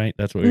first, right?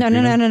 That's what we're No.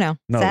 No,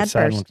 the Sad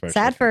sad first. one first.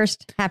 Sad Okay.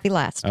 first, happy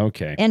last.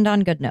 Okay. End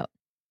on good note.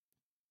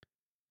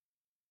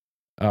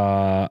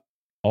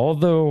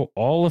 Although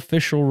all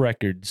official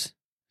records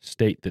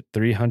state that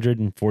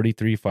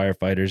 343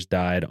 firefighters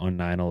died on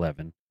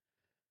 9/11,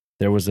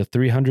 there was a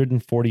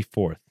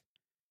 344th,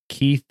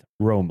 Keith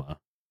Roma,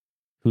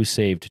 who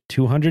saved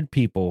 200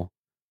 people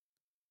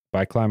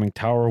by climbing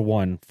Tower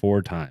 1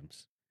 4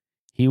 times.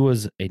 He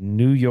was a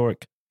New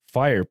York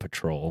Fire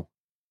Patrol,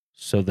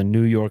 so the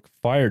New York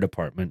Fire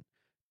Department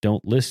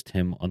don't list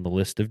him on the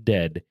list of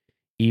dead,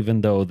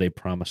 even though they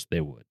promised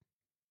they would.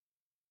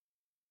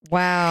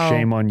 Wow.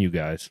 Shame on you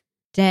guys.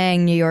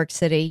 Dang, New York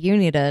City. You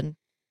need to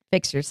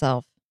fix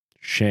yourself.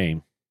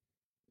 Shame.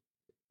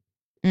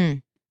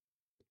 Mm.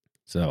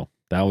 So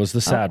that was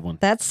the sad one.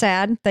 That's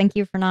sad. Thank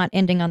you for not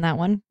ending on that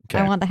one. Okay.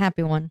 I want the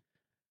happy one.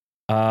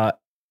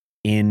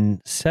 In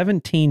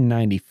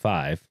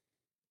 1795,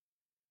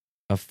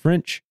 a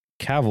French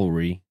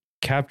cavalry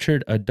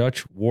captured a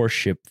Dutch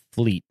warship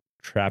fleet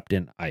trapped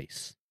in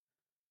ice.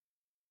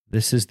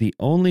 This is the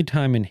only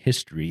time in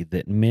history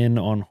that men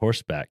on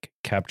horseback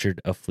captured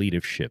a fleet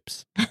of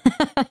ships.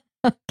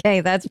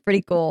 Okay, that's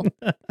pretty cool.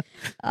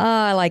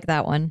 I like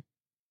that one.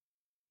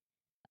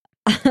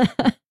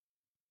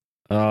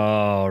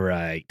 All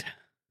right.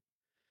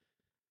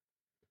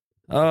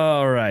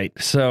 All right.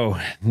 So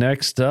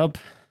next up,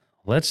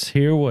 let's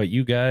hear what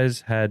you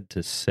guys had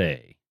to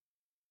say.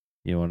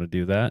 You want to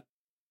do that?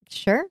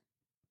 Sure.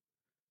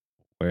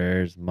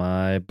 Where's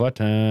my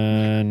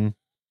button?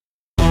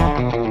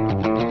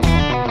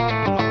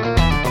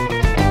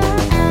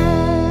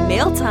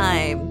 Mail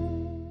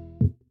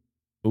time.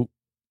 Oh,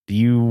 do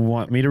you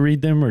want me to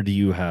read them or do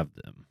you have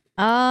them?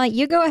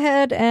 You go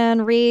ahead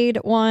and read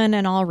one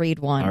and I'll read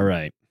one. All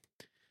right.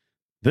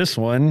 This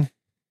one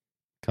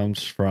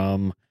comes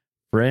from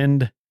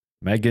friend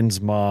Megan's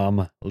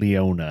mom,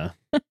 Leona.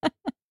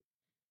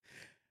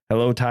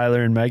 Hello,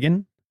 Tyler and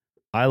Megan.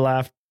 I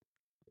laughed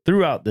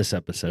throughout this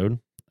episode.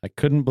 I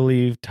couldn't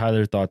believe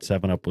Tyler thought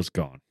 7-Up was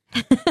gone.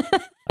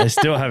 I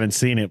still haven't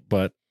seen it,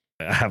 but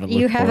I haven't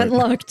looked. You haven't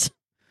looked.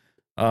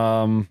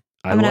 I'm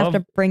gonna have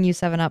to bring you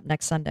 7-Up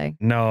next Sunday.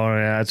 No,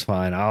 that's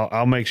fine.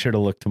 I'll make sure to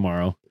look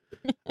tomorrow.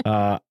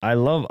 I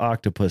love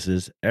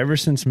octopuses. Ever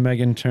since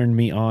Megan turned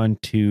me on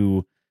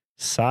to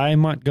Cy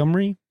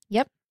Montgomery.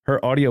 Yep. Her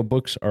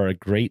audiobooks are a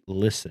great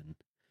listen.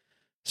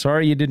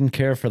 Sorry you didn't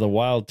care for the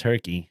wild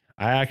turkey.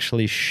 I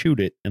actually shoot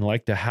it and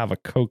like to have a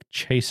Coke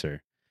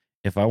chaser.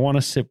 If I want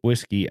to sip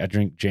whiskey, I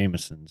drink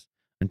Jameson's.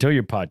 Until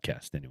your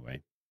podcast,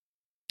 anyway.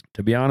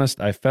 To be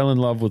honest, I fell in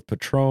love with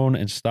Patron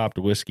and stopped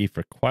whiskey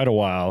for quite a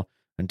while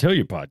until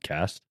your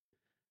podcast.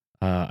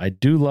 I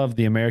do love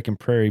the American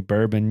Prairie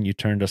bourbon you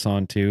turned us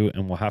on to,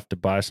 and we'll have to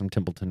buy some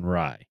Templeton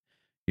rye.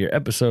 Your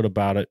episode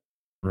about it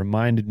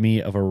reminded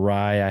me of a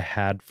rye I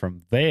had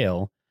from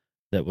Vale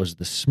that was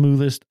the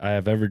smoothest I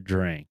have ever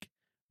drank.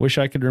 Wish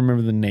I could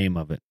remember the name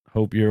of it.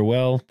 Hope you're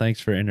well.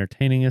 Thanks for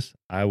entertaining us.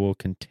 I will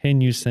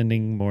continue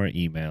sending more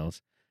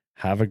emails.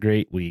 Have a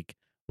great week.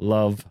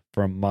 Love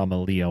from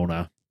Mama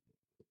Leona.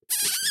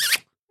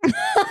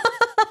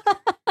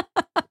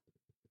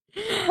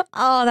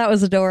 Oh, that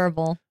was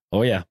adorable.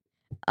 Oh, yeah.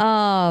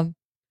 Thank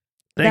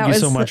Thank you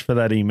so much for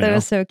that email. That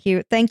was so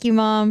cute. Thank you,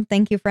 Mom.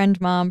 Thank you, friend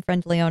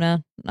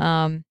Leona.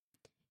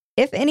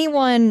 If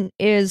anyone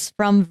is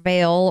from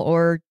Vale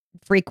or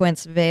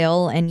frequents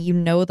Vale and you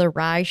know the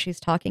rye she's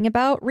talking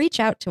about, reach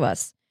out to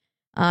us.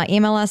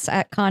 Email us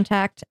at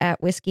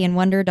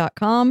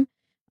contact@whiskeyandwonder.com.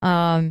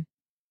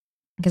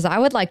 Because I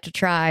would like to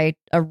try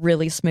a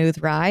really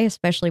smooth rye,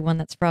 especially one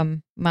that's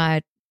from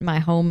my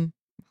home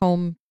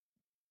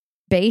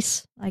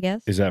base, I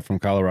guess. Is that from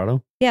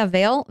Colorado? Yeah,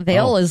 Vale.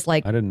 Vale is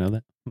like, I didn't know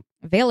that.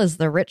 Vale is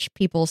the rich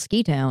people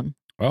ski town.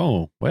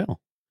 Oh, well.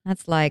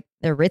 That's like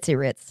the ritzy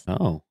Ritz.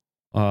 Oh.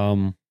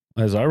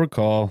 As I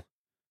recall,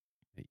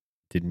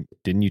 didn't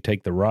you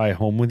take the rye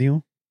home with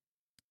you?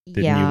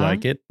 Didn't you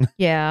like it?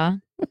 Yeah.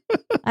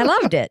 I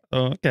loved it.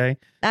 Oh, okay.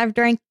 I've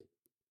drank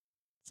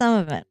some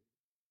of it.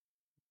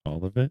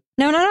 All of it?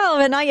 No, not all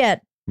of it. Not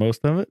yet.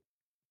 Most of it?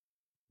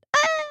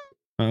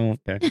 Oh,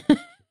 okay.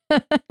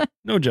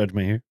 No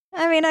judgment here.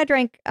 I mean, I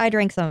drank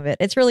some of it.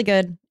 It's really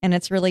good, and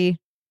it's a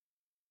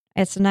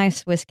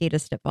nice whiskey to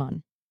sip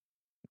on.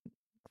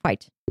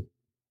 Quite.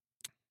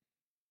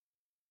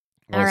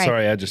 Well, All right.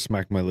 Sorry, I just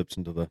smacked my lips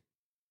into the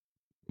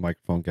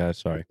microphone, guys.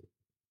 Sorry.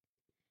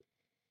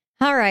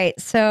 All right,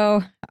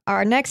 so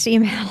our next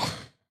email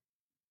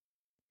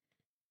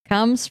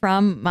comes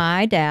from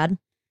my dad.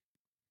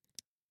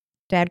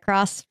 Dad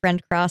Cross,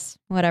 friend Cross,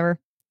 whatever.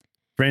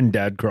 Friend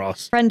Dad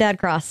Cross. Friend Dad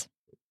Cross.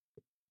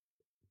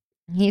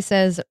 He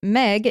says,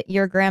 Meg,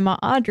 your grandma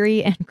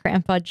Audrey and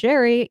grandpa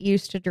Jerry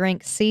used to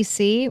drink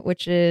CC,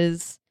 which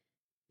is,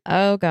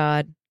 oh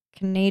God,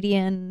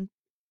 Canadian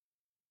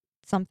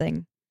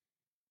something.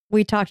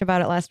 We talked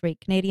about it last week.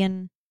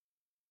 Canadian.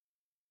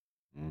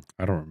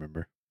 I don't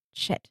remember.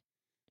 Shit.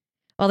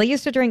 Well, they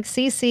used to drink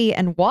CC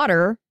and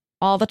water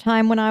all the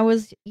time when I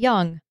was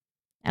young.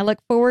 I look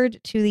forward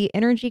to the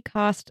energy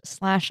cost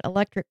 /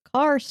 electric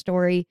car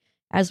story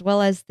as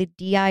well as the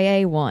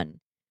DIA one.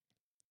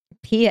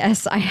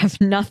 P.S. I have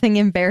nothing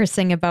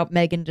embarrassing about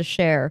Megan to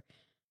share.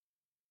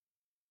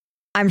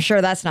 I'm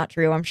sure that's not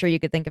true. I'm sure you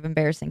could think of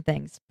embarrassing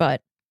things,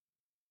 but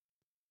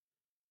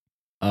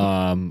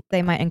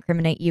they might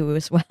incriminate you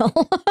as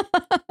well.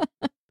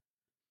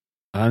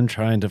 I'm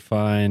trying to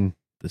find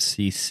the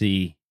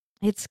CC.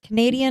 It's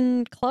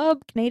Canadian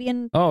Club,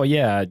 Canadian. Oh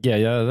yeah,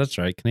 that's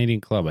right.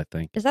 Canadian Club, I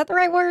think. Is that the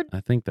right word?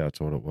 I think that's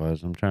what it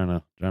was. I'm trying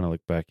to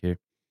look back here.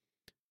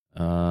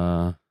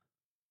 I've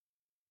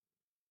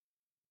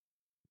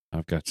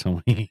got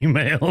so many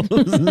emails.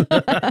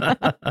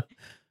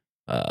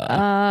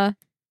 I'm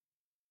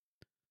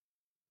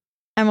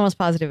almost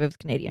positive it was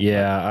Canadian.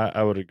 Yeah,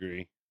 I would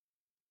agree.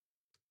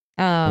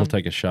 We'll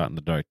take a shot in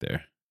the dark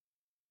there.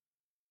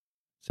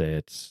 Say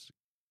it's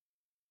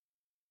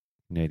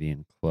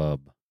Canadian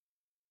Club.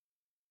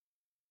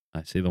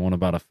 I see the one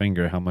about a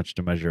finger. How much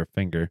to measure a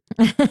finger?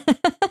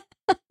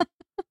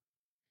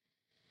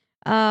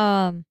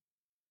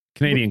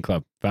 Canadian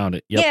Club. Found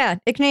it. Yep. Yeah,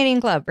 a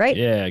Canadian Club, right?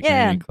 Yeah,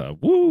 Canadian Club.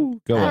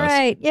 Woo! Go All us.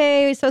 right.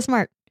 Yay, so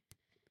smart.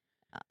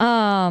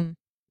 Do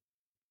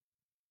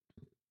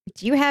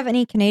you have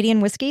any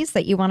Canadian whiskeys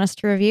that you want us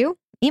to review?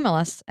 Email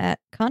us at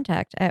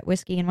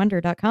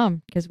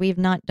contact@whiskeyandwonder.com because we've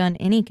not done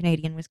any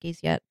Canadian whiskeys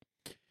yet.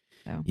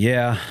 So.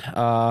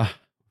 Yeah.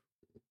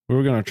 We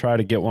were going to try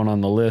to get one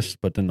on the list,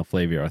 but then the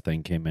Flaviar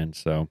thing came in.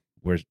 So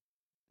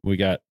we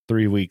got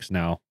 3 weeks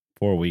now,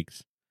 4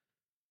 weeks.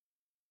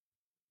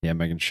 Yeah,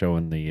 Megan's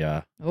showing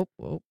the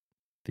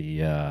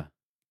the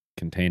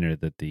container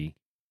that the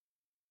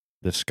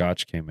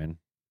scotch came in.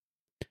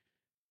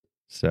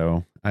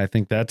 So I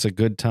think that's a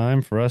good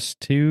time for us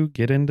to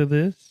get into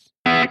this.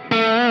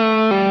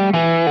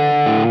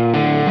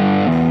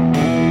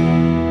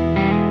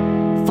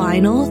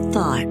 Final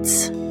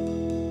thoughts.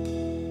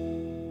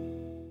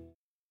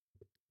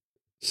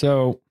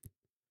 So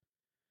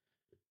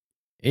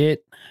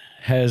it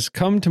has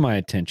come to my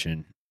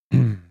attention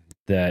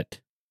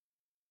that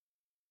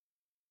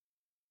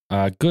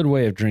a good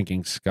way of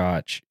drinking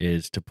scotch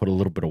is to put a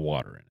little bit of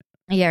water in it.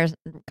 Yeah, there's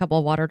a couple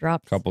of water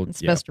drops. It's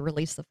supposed to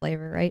release the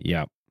flavor, right?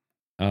 Yeah.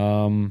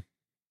 I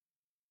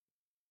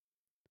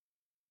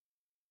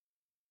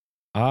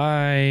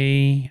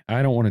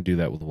don't want to do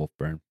that with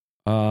Wolfburn.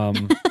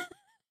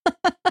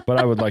 But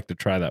I would like to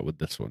try that with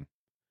this one.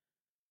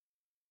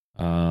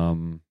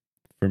 For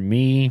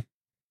me,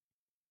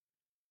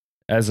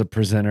 as a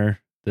presenter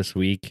this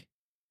week,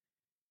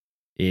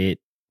 it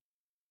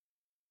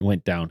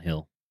went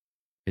downhill.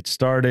 It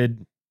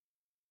started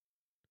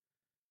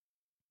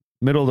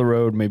middle of the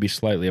road, maybe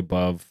slightly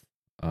above.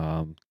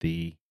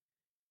 The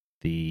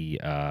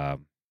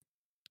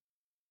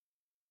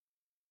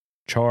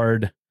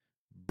charred,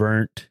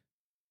 burnt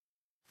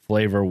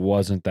flavor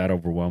wasn't that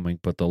overwhelming,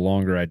 but the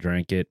longer I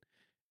drank it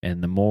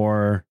and the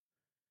more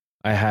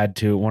I had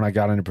to, when I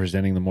got into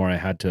presenting, the more I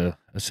had to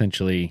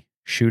essentially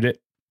shoot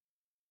it.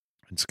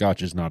 And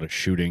scotch is not a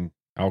shooting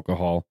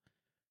alcohol.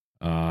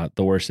 The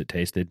worse it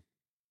tasted.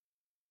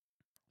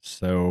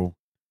 So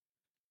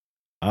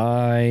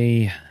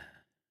I'm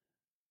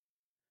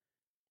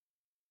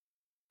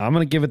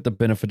going to give it the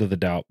benefit of the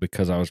doubt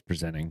because I was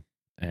presenting,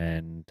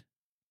 and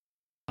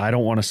I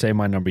don't want to say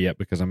my number yet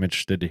because I'm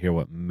interested to hear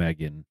what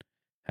Megan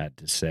has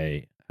to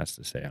say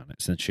on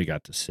it since she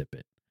got to sip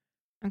it.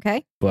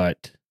 Okay.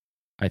 But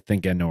I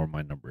think I know where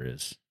my number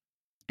is.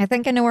 I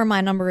think I know where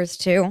my number is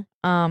too.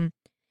 My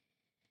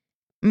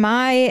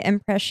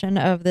impression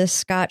of this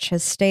scotch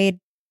has stayed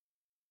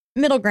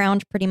middle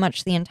ground pretty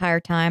much the entire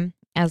time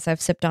as I've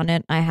sipped on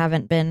it. I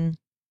haven't been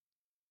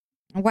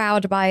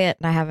wowed by it,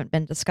 and I haven't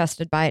been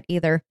disgusted by it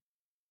either.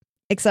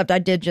 Except I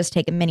did just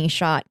take a mini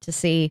shot to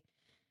see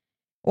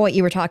what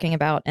you were talking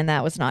about, and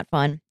that was not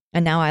fun.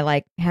 And now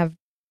I have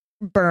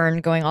burn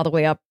going all the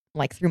way up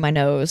through my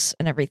nose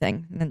and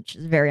everything, and it's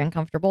very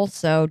uncomfortable.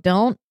 So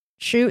don't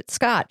shoot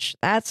scotch.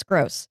 That's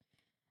gross.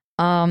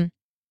 As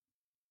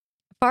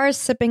far as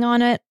sipping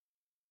on it,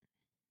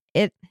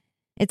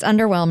 it's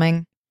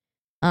underwhelming.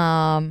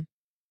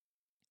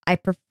 I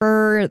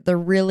prefer the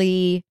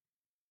really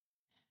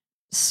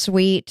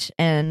sweet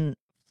and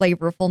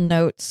flavorful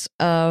notes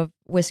of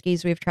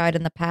whiskeys we've tried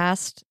in the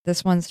past.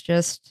 This one's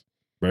just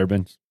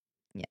bourbons.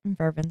 Yeah,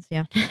 bourbons.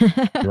 Yeah,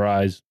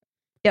 Rise.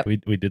 Yep.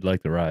 We did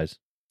like the Rise.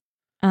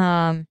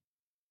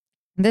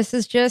 This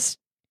is just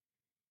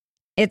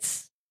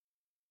it's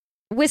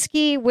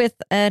whiskey with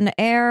an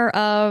air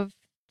of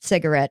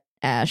cigarette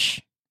ash,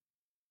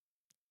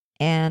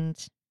 and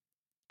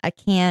I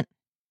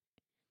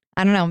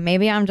don't know.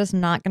 Maybe I'm just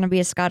not going to be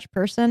a Scotch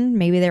person.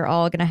 Maybe they're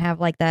all going to have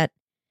that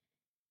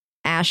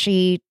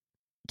ashy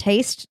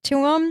taste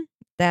to them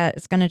that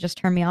it's going to just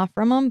turn me off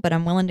from them, but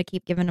I'm willing to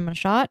keep giving them a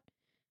shot.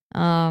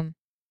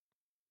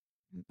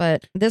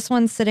 But this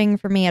one's sitting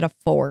for me at a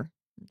 4.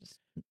 Just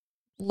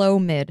low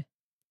mid.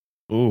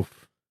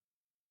 Oof.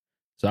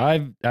 So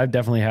I've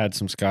definitely had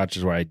some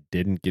scotches where I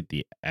didn't get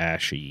the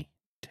ashy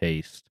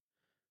taste.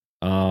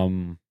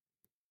 Yeah,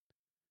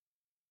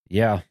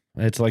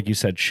 it's like you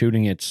said,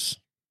 shooting it's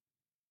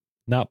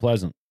not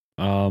pleasant.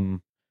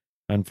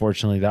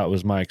 Unfortunately, that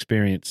was my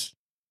experience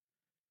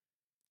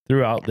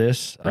throughout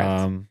this.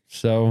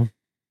 So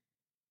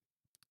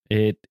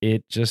it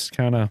just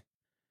kind of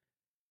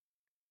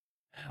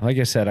like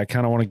I said, I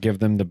kind of want to give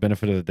them the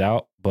benefit of the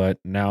doubt, but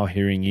now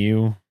hearing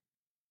you,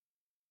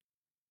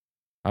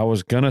 I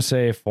was going to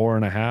say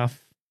 4.5,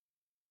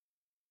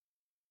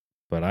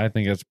 but I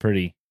think that's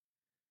pretty.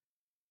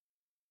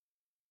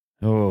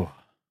 Oh,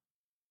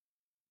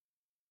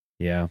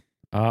 yeah.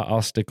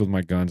 I'll stick with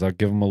my guns. I'll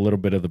give them a little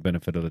bit of the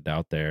benefit of the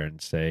doubt there and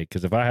say,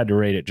 because if I had to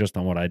rate it just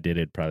on what I did,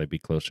 it'd probably be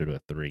closer to a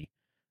 3.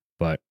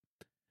 But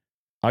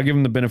I'll give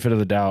them the benefit of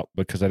the doubt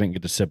because I didn't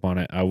get to sip on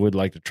it. I would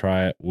like to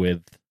try it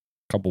with a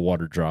couple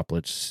water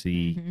droplets,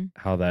 see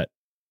how that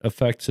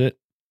affects it.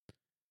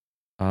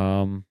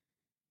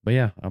 But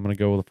yeah, I'm going to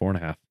go with a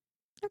 4.5.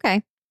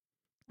 Okay.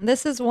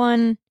 This is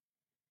one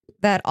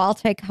that I'll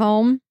take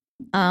home.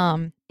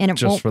 And it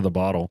Just won't, for the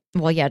bottle.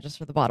 well, yeah, just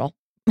for the bottle.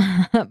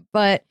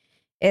 But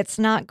it's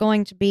not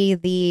going to be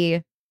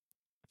the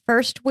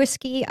first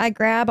whiskey I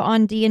grab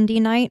on D&D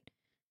night.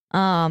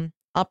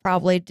 I'll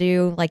probably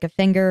do like a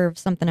finger of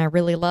something I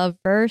really love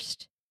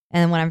first.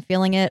 And then when I'm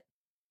feeling it,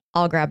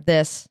 I'll grab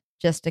this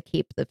just to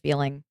keep the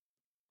feeling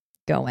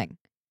going.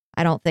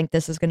 I don't think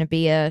this is going to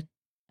be a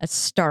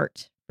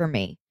start for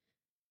me.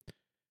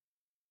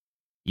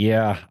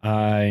 Yeah,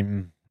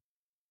 I'm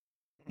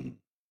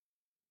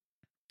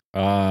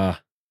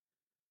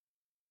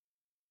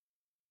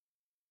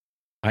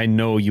I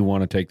know you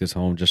want to take this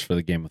home just for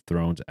the Game of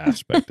Thrones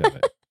aspect of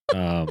it.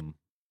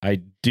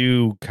 I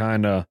do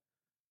kind of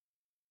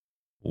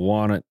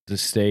want it to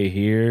stay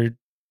here,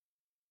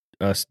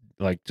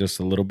 like just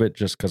a little bit,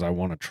 just because I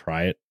want to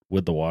try it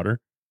with the water,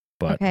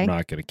 but Okay. I'm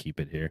not going to keep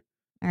it here.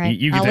 All right.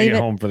 You can I'll take leave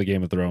it home for the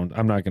Game of Thrones.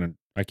 I'm not going to.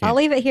 I can't. I'll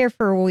leave it here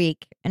for a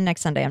week, and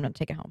next Sunday I'm going to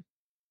take it home.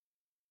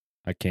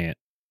 I can't.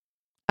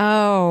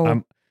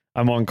 Oh.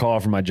 I'm on call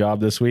for my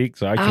job this week,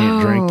 so I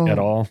can't drink at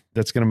Oh. all.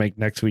 That's going to make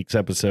next week's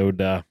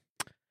episode.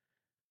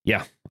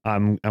 Yeah,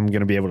 I'm going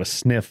to be able to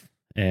sniff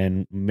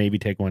and maybe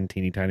take one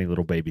teeny tiny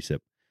little baby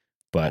sip.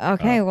 But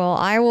Okay, well,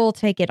 I will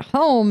take it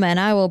home and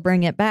I will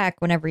bring it back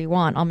whenever you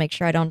want. I'll make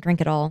sure I don't drink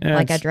it all yeah,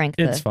 like I drank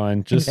it's the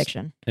fine. Just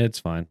conviction. it's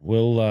fine.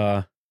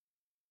 We'll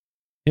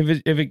if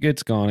it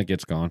gets gone, it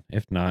gets gone.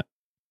 If not,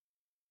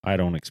 I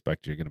don't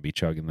expect you're going to be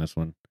chugging this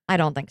one. I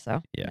don't think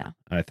so. Yeah, No.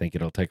 I think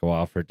it'll take a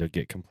while for it to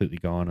get completely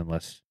gone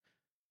unless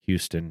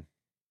Houston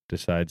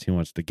decides he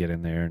wants to get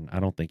in there. And I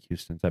don't think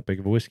Houston's that big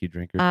of a whiskey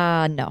drinker.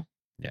 No.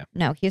 Yeah.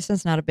 No,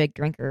 Houston's not a big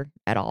drinker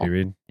at all.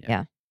 Period.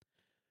 Yeah.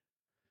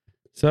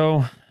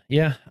 So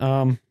yeah,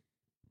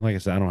 like I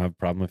said, I don't have a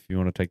problem if you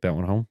want to take that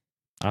one home.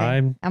 Okay.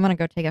 I'm. I'm going to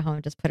go take it home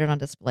and just put it on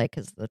display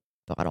because the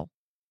bottle.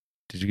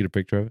 Did you get a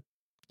picture of it?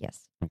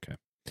 Yes. Okay.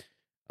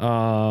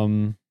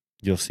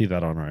 You'll see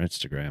that on our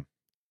Instagram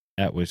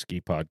at Whiskey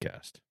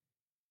Podcast.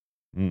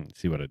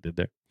 See what I did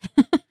there?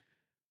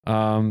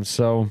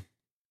 So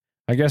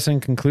I guess in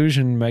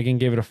conclusion, Megan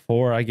gave it a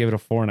 4. I gave it a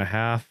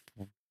 4.5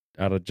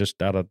 out of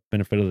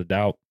benefit of the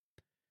doubt.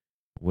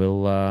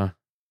 We'll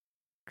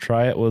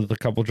try it with a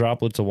couple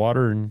droplets of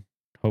water and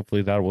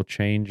hopefully that will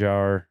change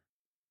our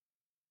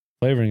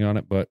flavoring on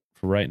it. But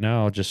for right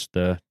now, just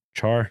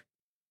char.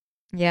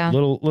 Yeah.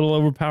 Little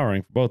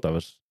overpowering for both of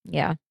us.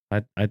 Yeah.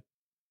 I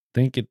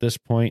think at this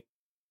point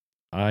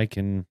I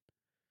can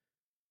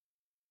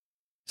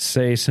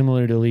say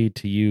similarly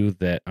to you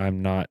that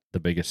I'm not the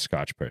biggest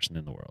Scotch person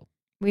in the world.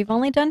 We've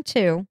only done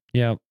 2,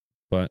 Yeah,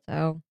 but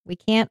so we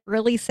can't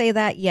really say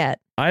that yet.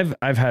 I've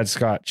had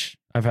Scotch.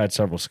 I've had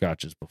several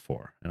Scotches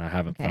before, and I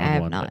haven't Okay, found I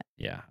have one. not. That,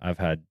 yeah, I've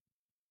had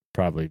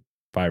probably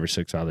 5 or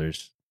 6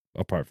 others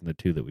apart from the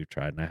 2 that we've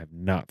tried, and I have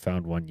not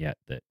found one yet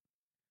that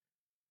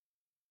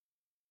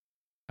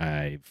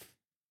I've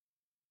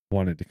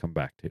wanted to come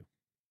back to.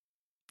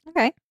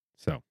 Okay.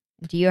 So,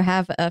 Do you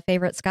have a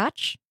favorite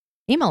Scotch?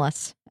 Email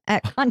us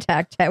at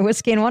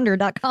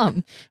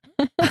contact@whiskeyandwonder.com.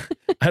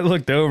 I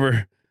looked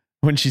over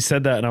when she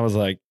said that, and I was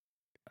like,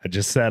 I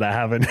just said I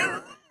haven't.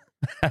 I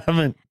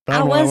haven't.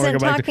 I wasn't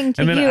talking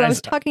to And then you. I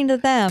was talking to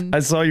them. I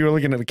saw you were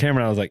looking at the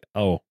camera. And I was like,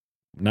 oh,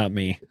 not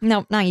me.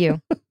 No, not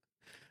you.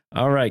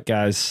 All right,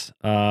 guys.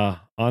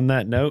 On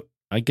that note,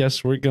 I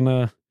guess we're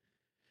gonna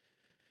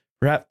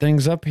wrap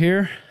things up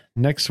here.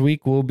 Next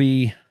week will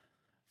be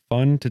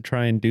fun to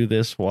try and do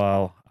this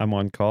while I'm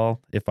on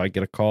call. If I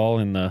get a call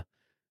in the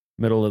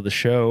middle of the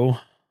show,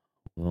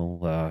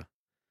 we'll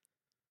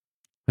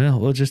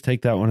just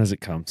take that one as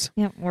it comes.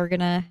 Yep, we're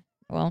gonna.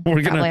 Well,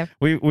 We're probably gonna have-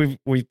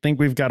 we think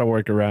we've got to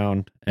work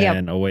around Yep.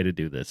 and a way to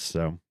do this.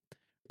 So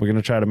we're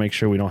gonna try to make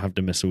sure we don't have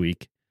to miss a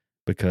week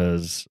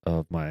because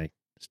of my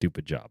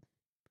stupid job.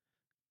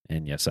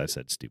 And yes, I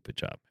said stupid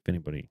job. If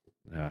anybody,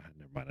 never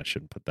mind, I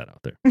shouldn't put that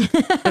out there.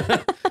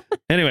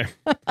 Anyway,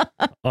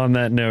 on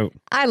that note,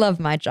 I love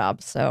my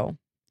job, so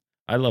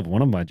I love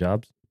one of my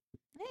jobs.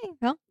 hey,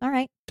 well, all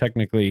right.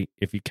 Technically,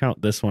 if you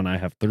count this one, I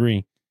have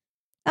 3.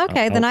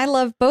 Okay, then I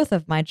love both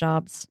of my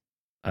jobs.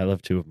 I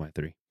love 2 of my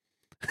 3.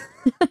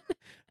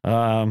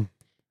 On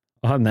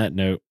that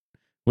note,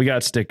 we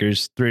got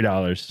stickers,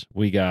 $3.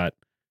 We got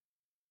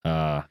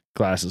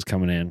glasses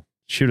coming in.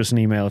 Shoot us an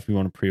email if you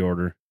want to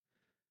pre-order.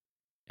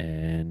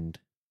 And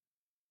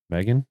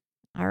Megan?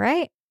 All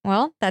right.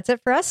 Well, that's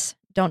it for us.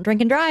 Don't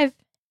drink and drive.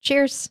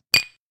 Cheers.